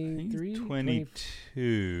 23,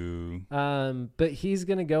 22. But he's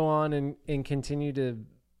going to go on and continue to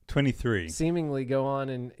 23 seemingly go on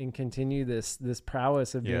and continue this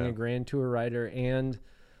prowess of being a Grand Tour rider and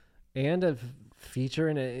a feature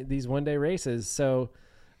in these one-day races. So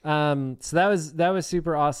that was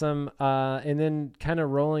super awesome. And then kind of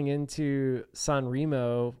rolling into San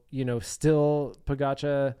Remo, still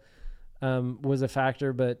Pogačar was a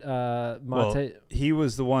factor, but he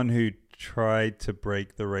was the one who tried to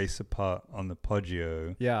break the race apart on the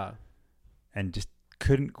Poggio. Yeah. And just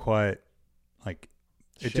couldn't quite like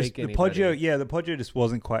it. Just the Poggio just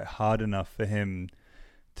wasn't quite hard enough for him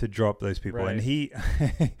to drop those people. Right. And he,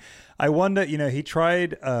 I wonder, he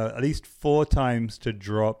tried at least 4 times to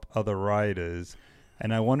drop other riders,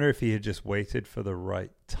 and I wonder if he had just waited for the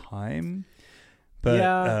right time.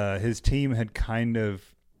 But his team had kind of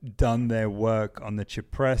done their work on the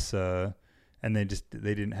Cipressa, and they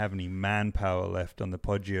didn't have any manpower left on the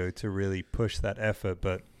Poggio to really push that effort.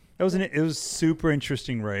 But it was super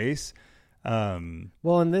interesting race. Well,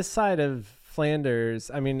 on this side of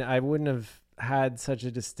Flanders, I mean, I wouldn't have had such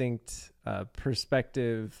a distinct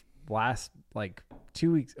perspective last like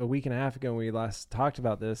 2 weeks, a week and a half ago when we last talked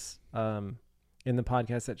about this in the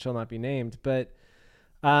podcast that shall not be named. But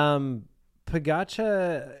Pogačar,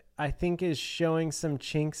 I think, is showing some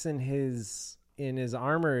chinks in his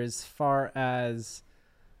armor as far as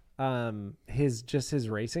his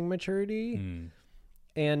racing maturity,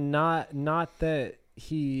 and not that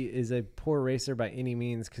he is a poor racer by any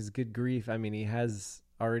means, because good grief, I mean, he has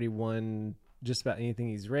already won just about anything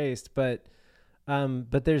he's raced, but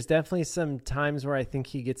there's definitely some times where I think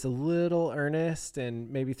he gets a little earnest and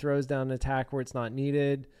maybe throws down an attack where it's not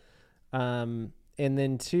needed. And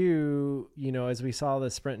then two, as we saw the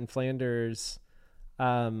sprint in Flanders,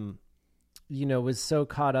 was so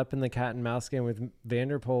caught up in the cat and mouse game with Van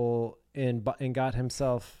der Poel and got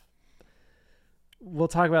himself, we'll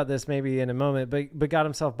talk about this maybe in a moment, but got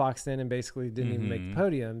himself boxed in and basically didn't even make the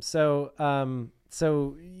podium. So, I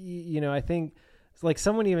think like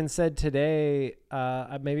someone even said today,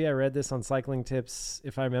 maybe I read this on Cycling Tips,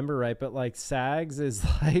 if I remember right, but like Sags is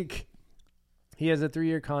like, he has a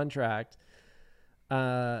 3-year contract.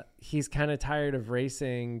 He's kind of tired of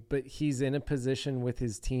racing, but he's in a position with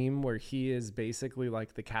his team where he is basically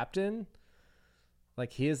like the captain.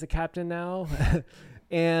 Like he is the captain now.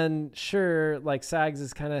 And sure, like Sags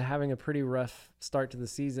is kind of having a pretty rough start to the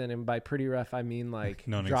season. And by pretty rough, I mean like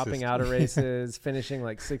dropping out of races, finishing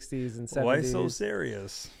like 60s and 70s. Why so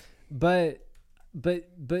serious? But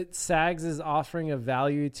Sags is offering a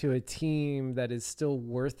value to a team that is still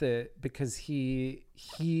worth it because he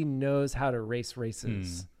knows how to race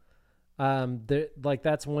races.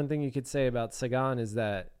 That's one thing you could say about Sagan is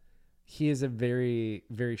that he is a very,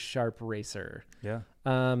 very sharp racer. Yeah.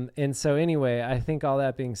 And so anyway, I think all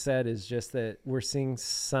that being said is just that we're seeing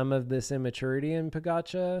some of this immaturity in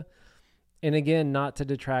Pogačar. And again, not to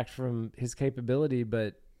detract from his capability,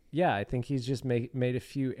 but yeah, I think he's just made a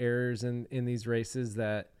few errors in these races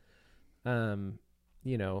that, maybe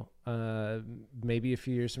a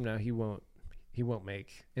few years from now he won't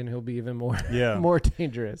make, and he'll be even more more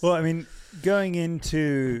dangerous. Well, I mean, going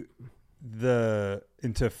into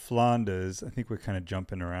Flanders, I think we're kind of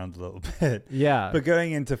jumping around a little bit. Yeah. But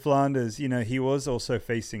going into Flanders, he was also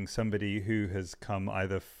facing somebody who has come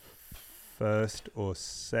either first or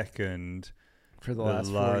second for the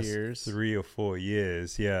last 4 years, 3 or 4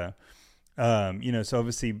 years. Yeah. So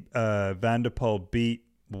obviously Van der Poel beat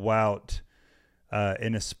Wout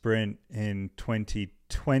in a sprint in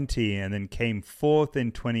 2020 and then came fourth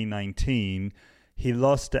in 2019. He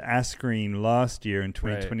lost to Asgreen last year in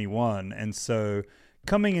 2021. Right. And so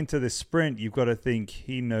coming into this sprint, you've got to think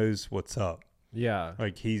he knows what's up. Yeah.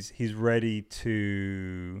 Like he's ready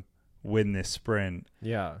to win this sprint.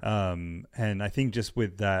 Yeah. And I think just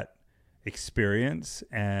with that experience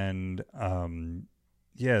and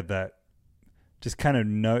that just kind of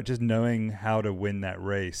knowing how to win that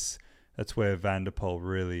race, that's where Van der Poel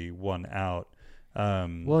really won out.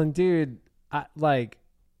 Well, and dude,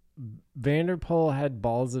 Van der Poel had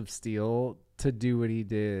balls of steel to do what he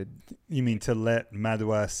did. You mean to let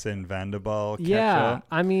Madouas and Van der Poel catch up?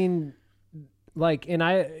 I mean, Van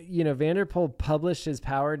der Poel published his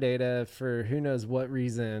power data for who knows what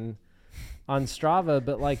reason on Strava,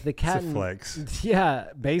 but like the cat, it's a flex. Yeah,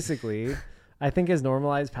 basically, I think his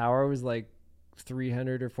normalized power was like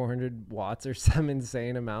 300 or 400 watts or some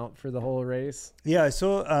insane amount for the whole race. Yeah, I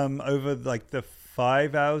saw over like the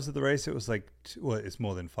 5 hours of the race, it was like, it's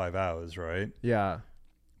more than 5 hours, right? Yeah.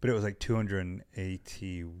 But it was like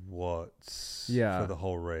 280 watts for the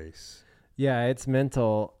whole race. Yeah, it's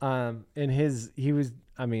mental. I don't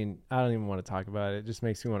even want to talk about it. It just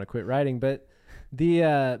makes me want to quit riding. But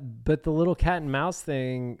the little cat and mouse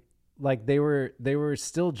thing, like they were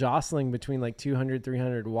still jostling between like 200,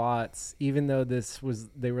 300 watts, even though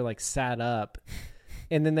they were like sat up.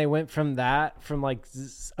 And then they went from like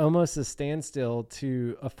almost a standstill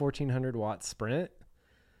to a 1400 watt sprint.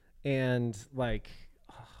 And like,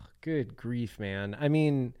 good grief, man. I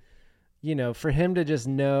mean, for him to just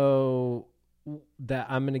know that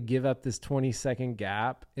I'm going to give up this 20-second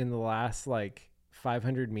gap in the last like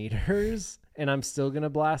 500 meters and I'm still going to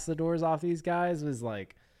blast the doors off these guys was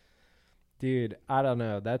like, dude, I don't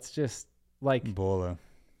know. That's just like baller.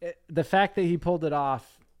 The fact that he pulled it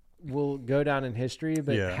off will go down in history,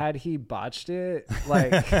 but had he botched it,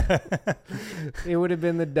 like it would have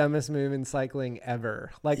been the dumbest move in cycling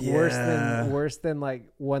ever. Like worse than like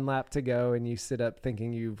one lap to go and you sit up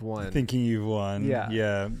thinking you've won.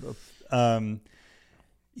 Yeah.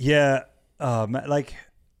 Like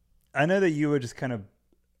I know that you were just kind of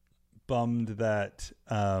bummed that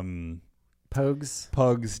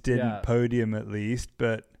Pogs didn't podium at least,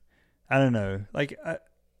 but I don't know. Like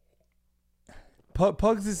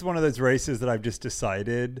Pogs is one of those races that I've just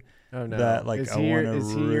decided that like I want to root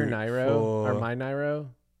Is he your Nairo or my Nairo?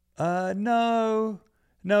 No,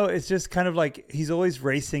 it's just kind of like he's always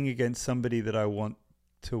racing against somebody that I want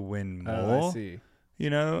to win more. Oh, I see.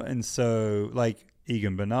 And so like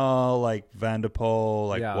Egan Bernal, like Van der Poel,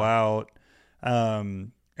 like Wout.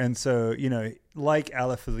 And so, like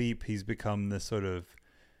Alaphilippe, he's become the sort of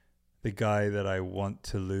the guy that I want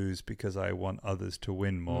to lose because I want others to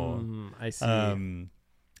win more. I see. And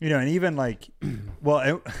even like,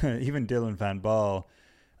 even Dylan van Baarle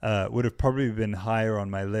would have probably been higher on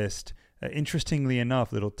my list. Interestingly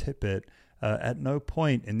enough, little tidbit, at no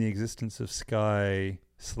point in the existence of Sky/Ineos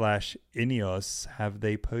have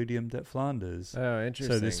they podiumed at Flanders. Oh,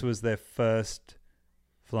 interesting. So this was their first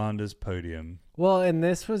Flanders podium. Well, and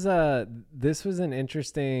this was an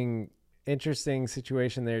interesting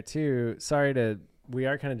situation there too. We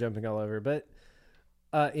are kind of jumping all over, but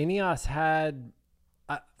Ineos had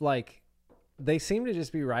they seem to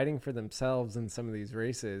just be riding for themselves in some of these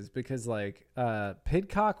races because like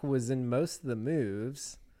Pidcock was in most of the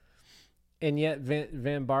moves, and yet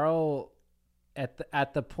Van Baarle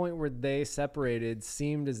at the point where they separated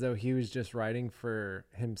seemed as though he was just riding for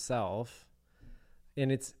himself. And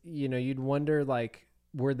it's, you'd wonder, like,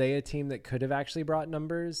 were they a team that could have actually brought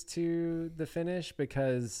numbers to the finish?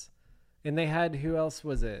 And they had, who else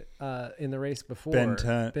was it in the race before? Ben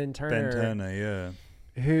Turner. Ben Turner,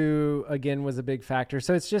 who, again, was a big factor.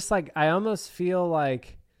 So it's just like, I almost feel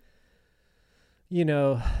like,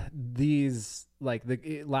 these, like,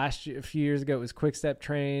 a few years ago, it was Quick Step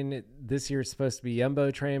Train. This year it's supposed to be Jumbo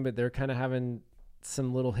Train, but they're kind of having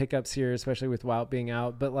some little hiccups here, especially with Wout being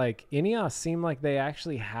out. But like Ineos seem like they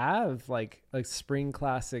actually have like a Spring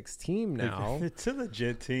Classics team now. It's a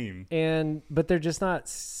legit team. But they're just not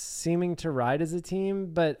seeming to ride as a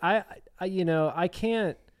team. But I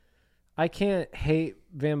can't hate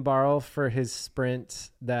Van Barle for his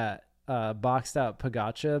sprint that boxed out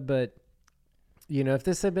Pogačar. But if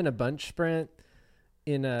this had been a bunch sprint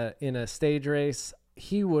in a stage race,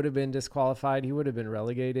 he would have been disqualified. He would have been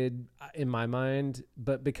relegated in my mind.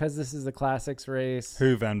 But because this is a classics race.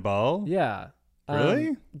 Who, Van Barle? Yeah.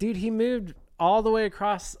 Really? Dude, he moved all the way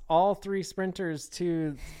across all three sprinters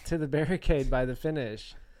to the barricade by the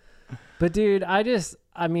finish. But dude,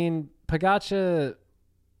 Pogačar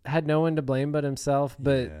had no one to blame but himself.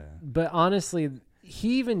 But honestly,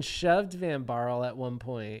 he even shoved Van Barle at one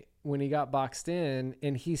point when he got boxed in,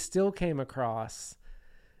 and he still came across.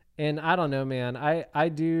 And I don't know, man. I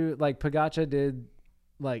do like Pogačar did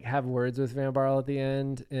like have words with Van Barle at the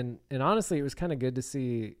end, and honestly, it was kind of good to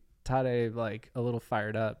see Tadej like a little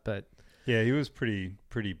fired up. But yeah, he was pretty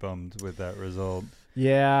bummed with that result.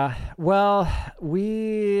 Yeah, well,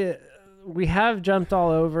 we have jumped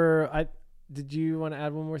all over. Did you want to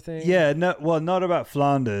add one more thing? Yeah, no, well, not about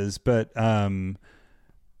Flanders, but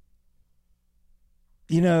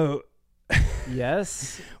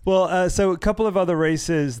Yes. Well, so a couple of other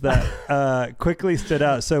races that quickly stood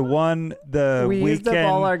out. So one, we used up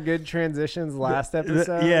all our good transitions last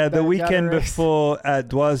episode. The weekend before at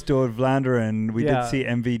Dwars door Vlaanderen, we did see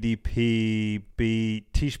MVDP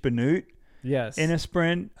beat Tish Benoot. Yes. In a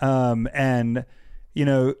sprint. Milan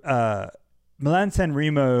San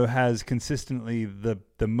Remo has consistently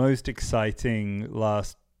the most exciting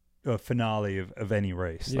last finale of any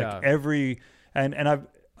race. Yeah. Like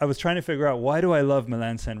I was trying to figure out, why do I love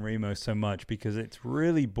Milan San Remo so much? Because it's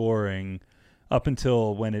really boring up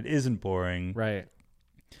until when it isn't boring. Right.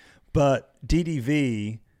 But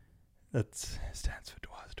DDV, that stands for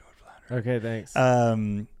Dwars door Vlaanderen. Okay, thanks.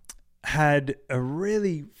 Had a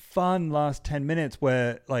really fun last 10 minutes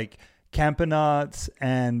where like Campenaerts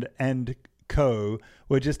and Co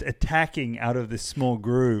were just attacking out of this small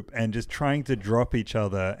group and just trying to drop each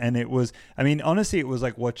other. And it was, honestly, it was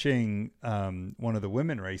like watching one of the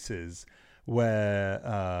women races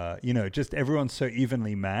where, just everyone's so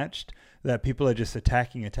evenly matched that people are just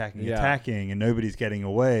attacking, and nobody's getting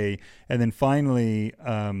away. And then finally,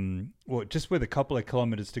 just with a couple of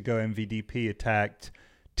kilometers to go, MVDP attacked,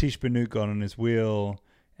 Tish Benoot got on his wheel,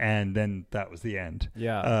 and then that was the end.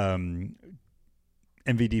 Yeah.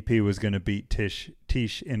 MVDP was going to beat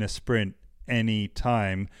Tish in a sprint any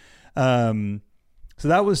time. So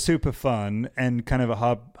that was super fun and kind of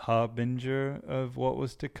a harbinger of what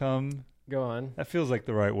was to come. Go on. That feels like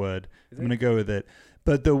the right word. I'm going to go with it.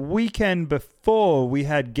 But the weekend before, we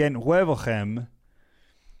had Gent-Wevelgem,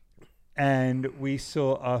 and we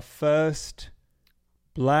saw our first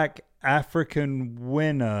Black African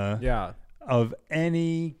winner of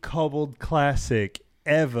any cobbled classic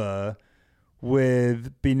ever,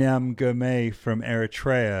 with Binam Gourmet from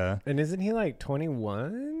Eritrea. And isn't he like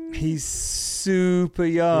 21? He's super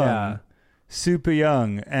young. Yeah. Super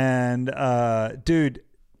young. And, dude,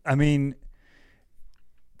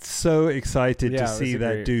 so excited to see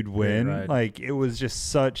that dude win. Like, it was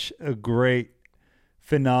just such a great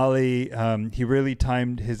finale. He really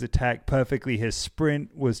timed his attack perfectly. His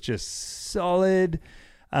sprint was just solid.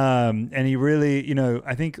 And he really,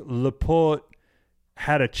 I think Laporte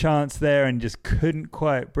had a chance there and just couldn't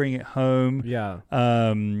quite bring it home. Yeah.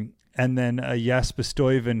 And then Jasper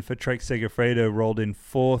Stuyven for Trek Segafredo rolled in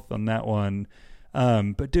fourth on that one.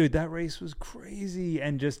 But dude, that race was crazy.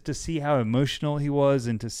 And just to see how emotional he was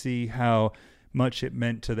and to see how much it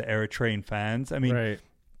meant to the Eritrean fans.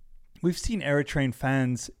 We've seen Eritrean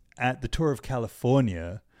fans at the Tour of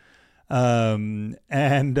California, seen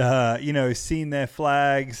their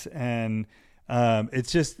flags, and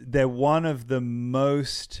it's just, they're one of the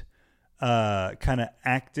most kind of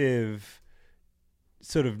active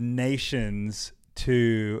sort of nations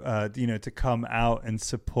to come out and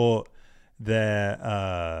support their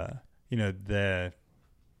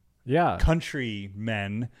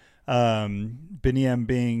countrymen. Biniam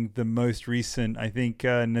being the most recent. I think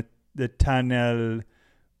Nathaniel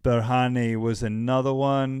Berhane was another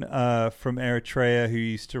one from Eritrea who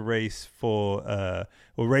used to race for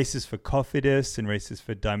races for Cofidis and races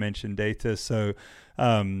for Dimension Data. So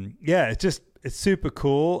it's super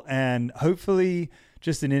cool, and hopefully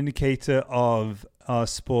just an indicator of our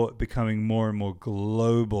sport becoming more and more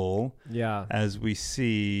global. Yeah, as we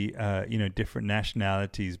see different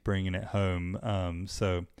nationalities bringing it home.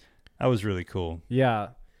 So that was really cool. Yeah.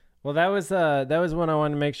 Well, that was one I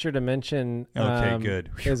wanted to make sure to mention. Okay,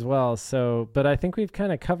 good. As well. So, but I think we've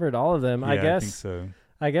kind of covered all of them. Yeah, I guess. I think so.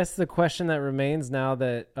 I guess the question that remains now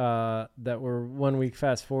that that we're 1 week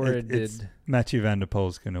fast forward. It's Mathieu van der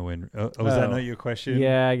Poel's going to win. Was that not your question?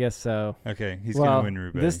 Yeah, I guess so. Okay, he's going to win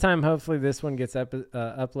Roubaix. This time, hopefully, this one gets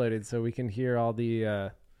uploaded so we can hear all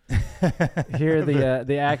the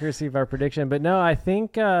the accuracy of our prediction. But no, I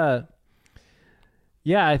think. I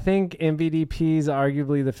think MVDP is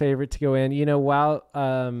arguably the favorite to go in. You know,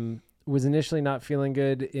 Wout was initially not feeling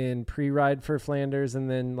good in pre-ride for Flanders, and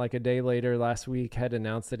then like a day later last week had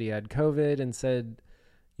announced that he had COVID and said,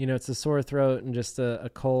 you know, it's a sore throat and just a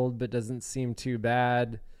cold, but doesn't seem too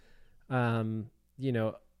bad. You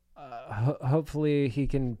know, hopefully he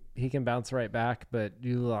can bounce right back, but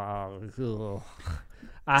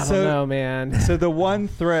I don't know, man. So the one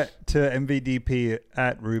threat to MVDP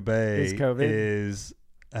at Roubaix Is COVID? is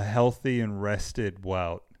a healthy and rested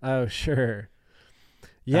Wout. Oh, sure.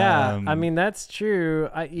 Yeah, I mean, that's true.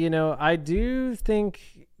 I do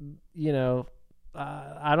think, you know,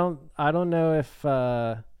 I don't know if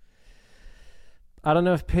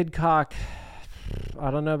Pidcock,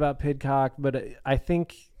 I don't know about Pidcock, but I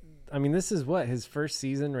think, I mean, this is his first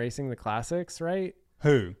season racing the classics, right?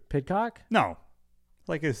 Who? Pidcock? No.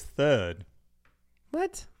 Like his third.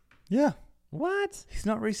 What? Yeah. What? He's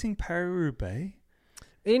not racing Paris-Roubaix.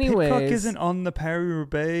 Anyways. Pidcock isn't on the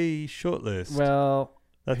Paris-Roubaix shortlist. Well,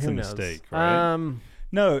 that's who a knows? mistake, right?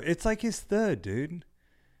 No, it's like his third, dude.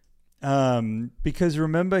 Because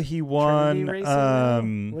remember he won. Trinity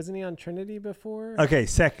racing, wasn't he on Trinity before? Okay,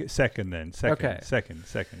 second then. Okay. Second.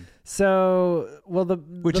 So, well,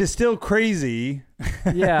 which is still crazy.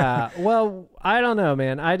 Yeah. Well, I don't know,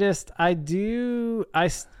 man.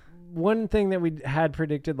 One thing that we had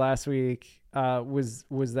predicted last week was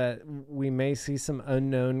that we may see some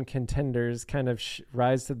unknown contenders kind of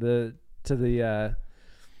rise to the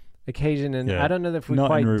occasion, and I don't know if we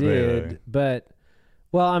quite did, but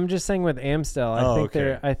well, I'm just saying with Amstel,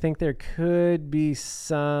 I think there could be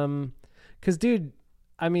some, because dude,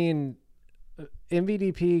 I mean,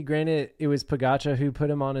 MVDP, granted, it was Pogačar who put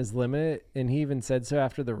him on his limit, and he even said so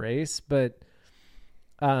after the race, but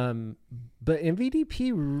MVDP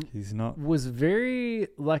was very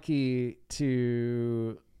lucky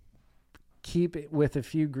to keep it with a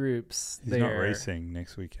few groups. He's not racing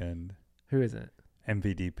next weekend. Who isn't?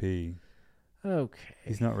 MVDP. Okay.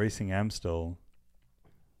 He's not racing Amstel.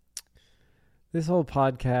 This whole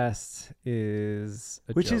podcast is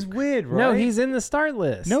a Which joke. is weird, right? No, he's in the start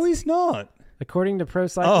list. No, he's not. According to Pro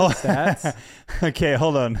Cycling Stats. Okay,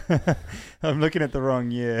 hold on. I'm looking at the wrong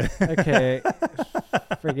year. Okay.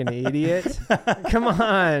 Freaking idiot. Come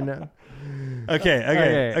on.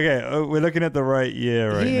 Okay. We're looking at the right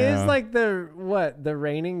year right now. He is like the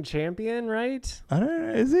reigning champion, right? I don't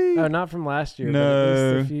know. Is he? Oh, not from last year, No. but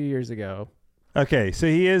at least a few years ago. Okay, so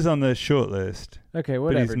he is on the short list. Okay,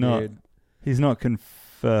 whatever, but he's not, dude. He's not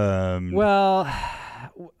confirmed. Well,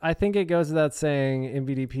 I think it goes without saying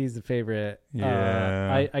MVDP is the favorite.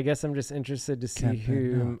 Yeah. I guess I'm just interested to see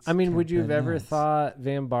who. I mean, would you have ever thought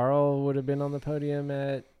Van Barle would have been on the podium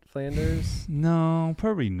at Flanders? No,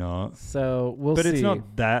 probably not. So we'll see. But it's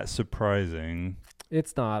not that surprising.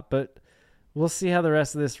 It's not, but we'll see how the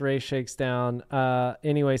rest of this race shakes down.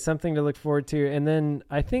 Anyway, something to look forward to. And then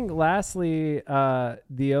I think lastly,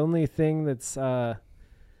 the only thing that's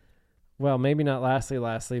well, maybe not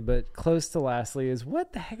lastly, but close to lastly is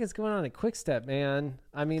what the heck is going on at Quick-Step, man?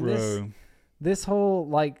 I mean, this whole,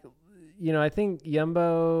 like, you know, I think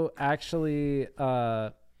Jumbo actually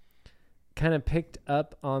kind of picked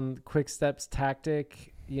up on Quick-Step's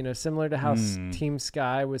tactic, you know, similar to how Team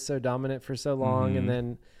Sky was so dominant for so long. And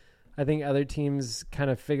then I think other teams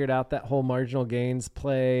kind of figured out that whole marginal gains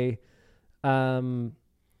play.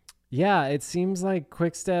 Yeah, it seems like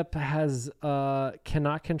Quick-Step has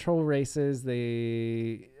cannot control races.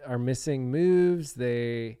 They are missing moves.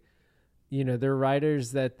 They're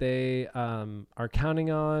riders that they are counting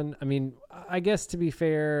on. I mean, I guess to be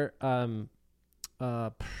fair,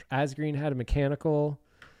 Asgreen had a mechanical,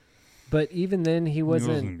 but even then he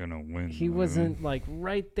wasn't gonna win. He wasn't like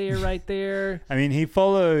right there. I mean, he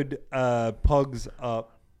followed Pogs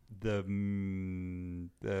up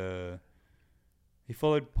He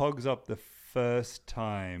followed Pogs up the first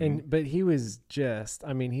time. But he was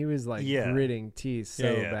like gritting teeth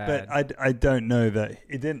so bad. But I don't know that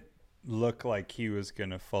it didn't look like he was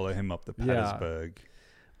going to follow him up the Patersburg. Yeah.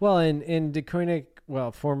 Well, and De Koenig,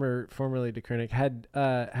 formerly De Koenig,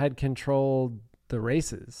 had controlled the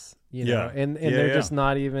races, you know, and they're just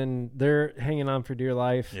not even, they're hanging on for dear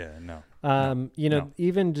life. Yeah, no.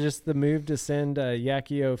 Even just the move to send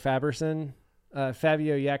Yakio Faberson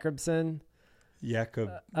Fabio Jakobsen Jakob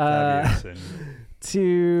Fabiansen.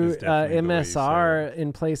 to That's definitely the way you say MSR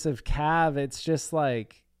in place of Cav. It's just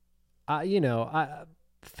like,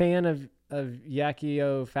 fan of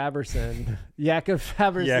Yakio Faberson, Jakob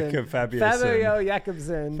Faberson, Jakob Fabiansen. Fabio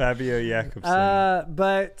Jakobsen. Fabio Jakobsen.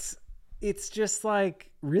 But it's just like,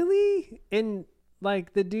 really? And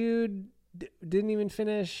like the dude didn't even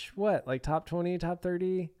finish like top 20, top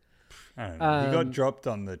 30. I don't know. He got dropped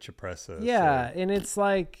on the Cipressa. Yeah. So. And it's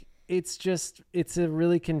like, it's a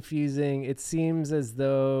really confusing, it seems as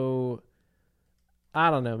though, I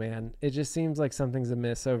don't know, man. It just seems like something's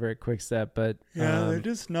amiss over at Quick-Step, but yeah, they're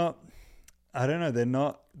just not, I don't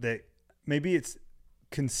know. Maybe it's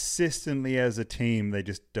consistently as a team, they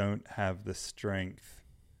just don't have the strength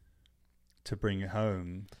to bring it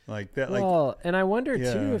home like that. Well, and I wonder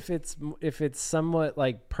too Yeah. if it's somewhat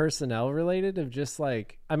like personnel related, of just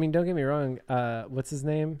like, I mean, don't get me wrong. What's his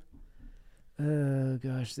name? Oh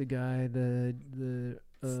gosh, the guy, the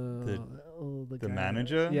guy.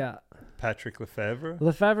 manager? Yeah, Patrick Lefevre.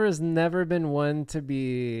 Lefevre has never been one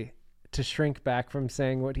to shrink back from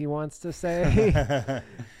saying what he wants to say.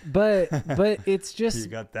 but it's just, You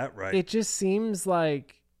got that right. it just seems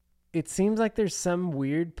like there's some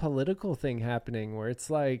weird political thing happening where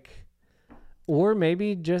it's like, or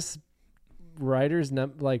maybe just riders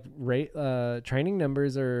training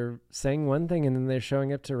numbers are saying one thing and then they're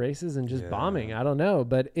showing up to races and just bombing. I don't know,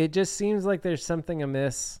 but it just seems like there's something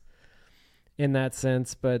amiss in that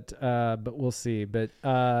sense. But we'll see. But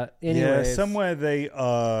anyways, somewhere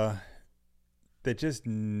they're just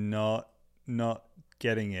not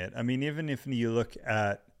getting it. I mean, even if you look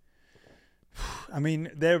at,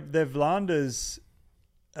 their Vlaanders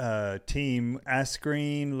team: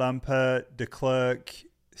 Asgreen, Lampert, De Klerk,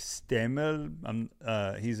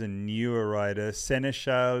 Stemmel. He's a newer rider.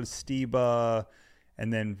 Seneschal, Stibar,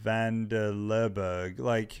 and then Van der Leerberg.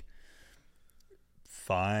 Like,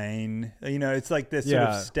 fine. It's like this sort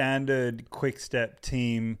of standard Quick-Step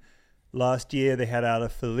team. Last year they had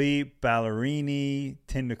Alaphilippe, Ballerini,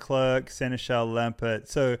 Tim de Klerk, Seneschal, Lampert.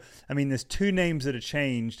 So, there's two names that have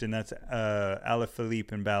changed, and that's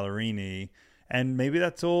Alaphilippe and Ballerini. And maybe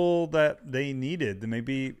that's all that they needed.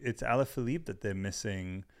 Maybe it's Alaphilippe that they're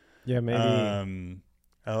missing. Yeah, maybe. I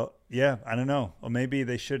don't know. Or maybe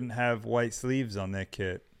they shouldn't have white sleeves on their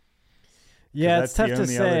kit. Yeah, it's tough to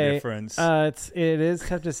say. It is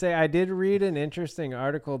tough to say. I did read an interesting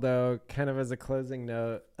article, though, kind of as a closing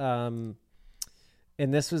note. And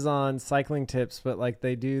this was on Cycling Tips, but like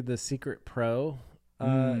they do the Secret Pro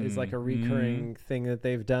is like a recurring thing that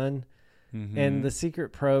they've done. Mm-hmm. And the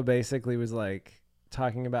Secret Pro basically was like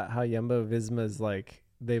talking about how Jumbo Visma's like,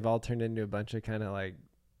 they've all turned into a bunch of kind of like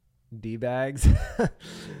D-bags.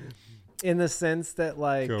 In the sense that,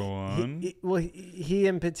 like, go on. He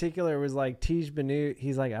in particular was like Tiege Benoot.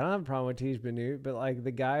 He's like, I don't have a problem with Tiege Benoot, but like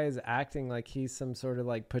the guy is acting like he's some sort of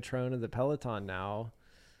like patron of the peloton now,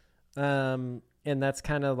 and that's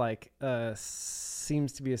kind of like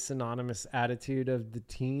seems to be a synonymous attitude of the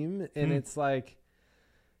team. And it's like,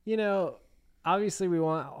 obviously we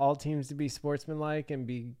want all teams to be sportsmanlike and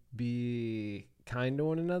be kind to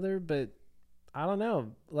one another, but I don't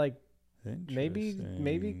know, like.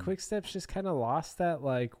 Maybe Quick-Step's just kind of lost that,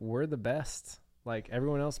 like, we're the best, like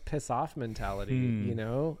everyone else piss off mentality,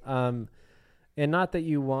 and not that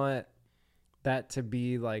you want that to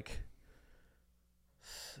be like,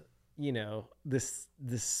 this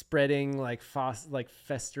spreading like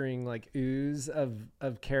festering like ooze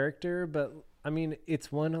of character, but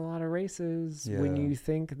it's won a lot of races when you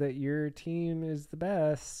think that your team is the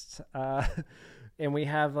best. And we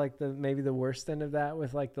have like maybe the worst end of that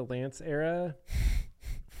with like the Lance era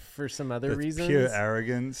for some other reasons. Pure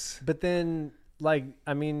arrogance. But then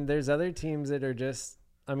there's other teams that are just,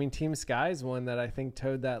 Team Sky's one that I think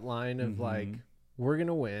towed that line of like, we're going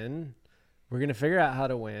to win. We're going to figure out how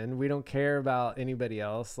to win. We don't care about anybody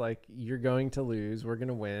else. Like, you're going to lose. We're going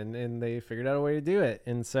to win. And they figured out a way to do it.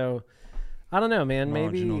 And so I don't know, man.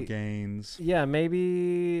 Marginal gains. Yeah.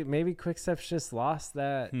 Maybe Quick-Step's just lost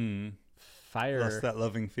that. Fire. Lost that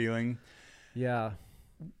loving feeling. Yeah.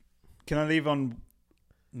 Can I leave on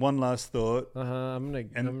one last thought? I'm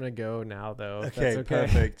gonna go now though. Okay,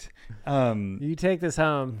 perfect. You take this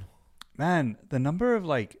home. Man, the number of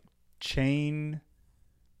like chain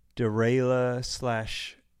derailleur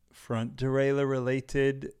 / front derailleur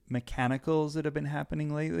related mechanicals that have been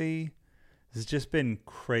happening lately has just been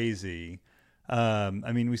crazy. We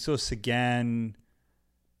saw Sagan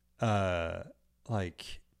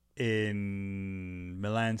in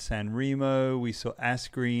Milan San Remo. We saw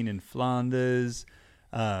Asgreen in Flanders.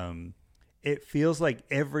 it feels like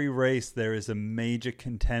every race there is a major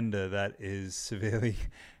contender that is severely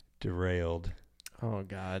derailed Oh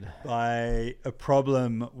God. by a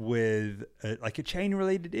problem with like a chain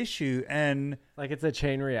related issue. And Like it's a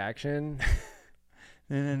chain reaction.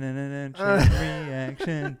 chain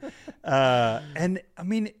reaction. And I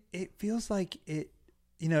mean, it feels like it,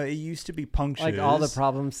 you know, it used to be punctures. Like all the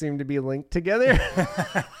problems seem to be linked together.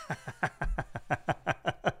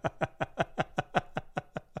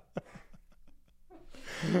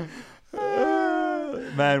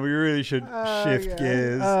 Man, we really should shift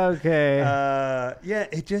gears. Okay. Yeah,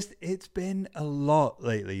 it's been a lot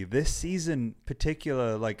lately. This season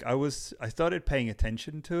particular, like I started paying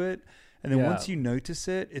attention to it, and then once you notice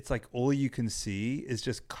it, it's like all you can see is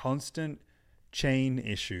just constant chain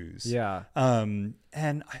issues. Yeah. And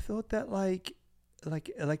I thought that like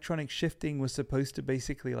electronic shifting was supposed to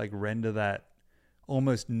basically like render that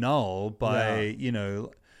almost null by, you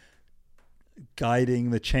know,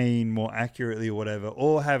 guiding the chain more accurately or whatever,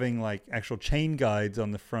 or having like actual chain guides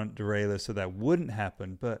on the front derailleur so that wouldn't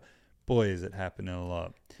happen. But boy, is it happening a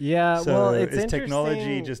lot. Yeah. So well, it's is technology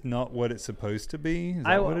interesting. just not what it's supposed to be? Is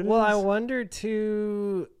that what it is? I wonder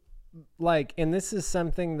too, like, and this is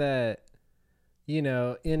something that, you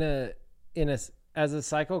know, as a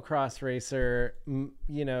cyclocross racer,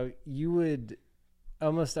 you know, you would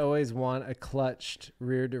almost always want a clutched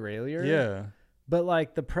rear derailleur. Yeah. But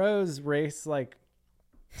like the pros race like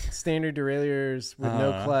standard derailleurs with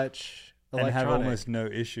no clutch, and have electronic. almost no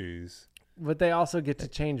issues. But they also get to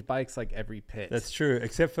change bikes like every pit. That's true,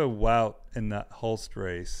 except for Wout in that Holst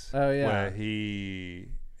race. Oh, yeah. Where he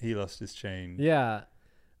lost his chain. Yeah.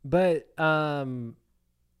 But I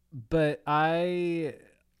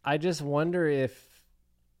just wonder if,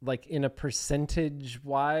 like, in a percentage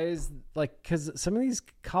wise, like, because some of these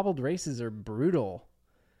cobbled races are brutal.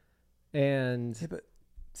 And Yeah, but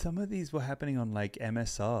some of these were happening on like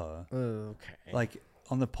MSR, okay, like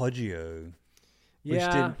on the Poggio, which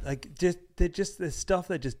yeah, there's stuff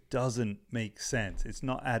that just doesn't make sense. It's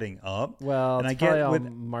not adding up. well, and it's I get probably all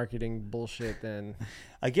with- marketing bullshit. Then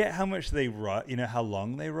I get how much they ride, you know, how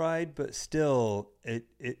long they ride, but still, it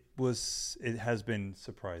has been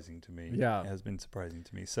surprising to me. Yeah. It has been surprising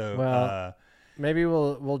to me. So, Well, maybe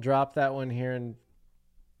we'll drop that one here and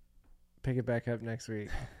pick it back up next week.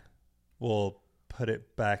 we'll put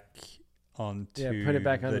it back onto put it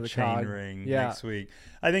back onto the chain cog. ring Yeah. next week.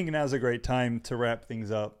 I think now's a great time to wrap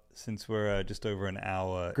things up since we're just over an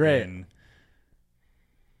hour Great. in.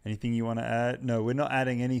 Anything you want to add? No, we're not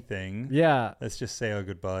adding anything. Yeah, Let's just say our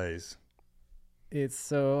goodbyes. it's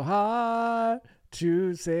so hard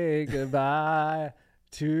to say goodbye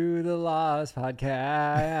to the Lost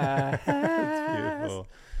Podcast. It's beautiful.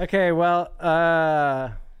 Okay, well,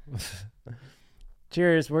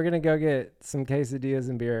 cheers. We're gonna go get some quesadillas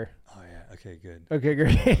and beer. Oh yeah. Okay. Good. Okay, I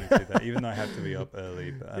great. always do that, even though I have to be up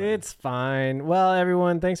early. But I don't know. It's fine. Well,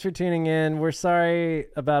 everyone, thanks for tuning in. We're sorry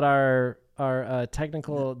about our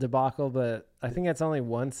technical debacle, but I think that's only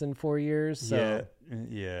once in 4 years. So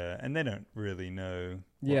yeah, and they don't really know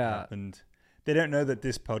what Yeah. happened. They don't know that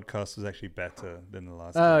this podcast was actually better than the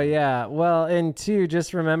last Oh one. yeah. Well, and two,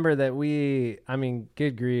 just remember that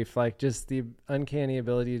good grief, like just the uncanny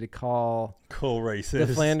ability to call Cool races.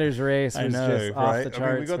 the Flanders race I was know, just off right? the charts,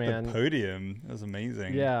 I mean, we got man. the podium. That was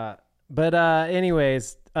amazing. Yeah. But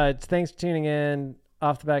anyways, thanks for tuning in.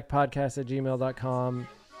 Offthebackpodcast@gmail.com.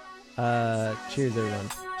 Cheers, everyone.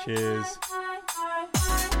 Cheers.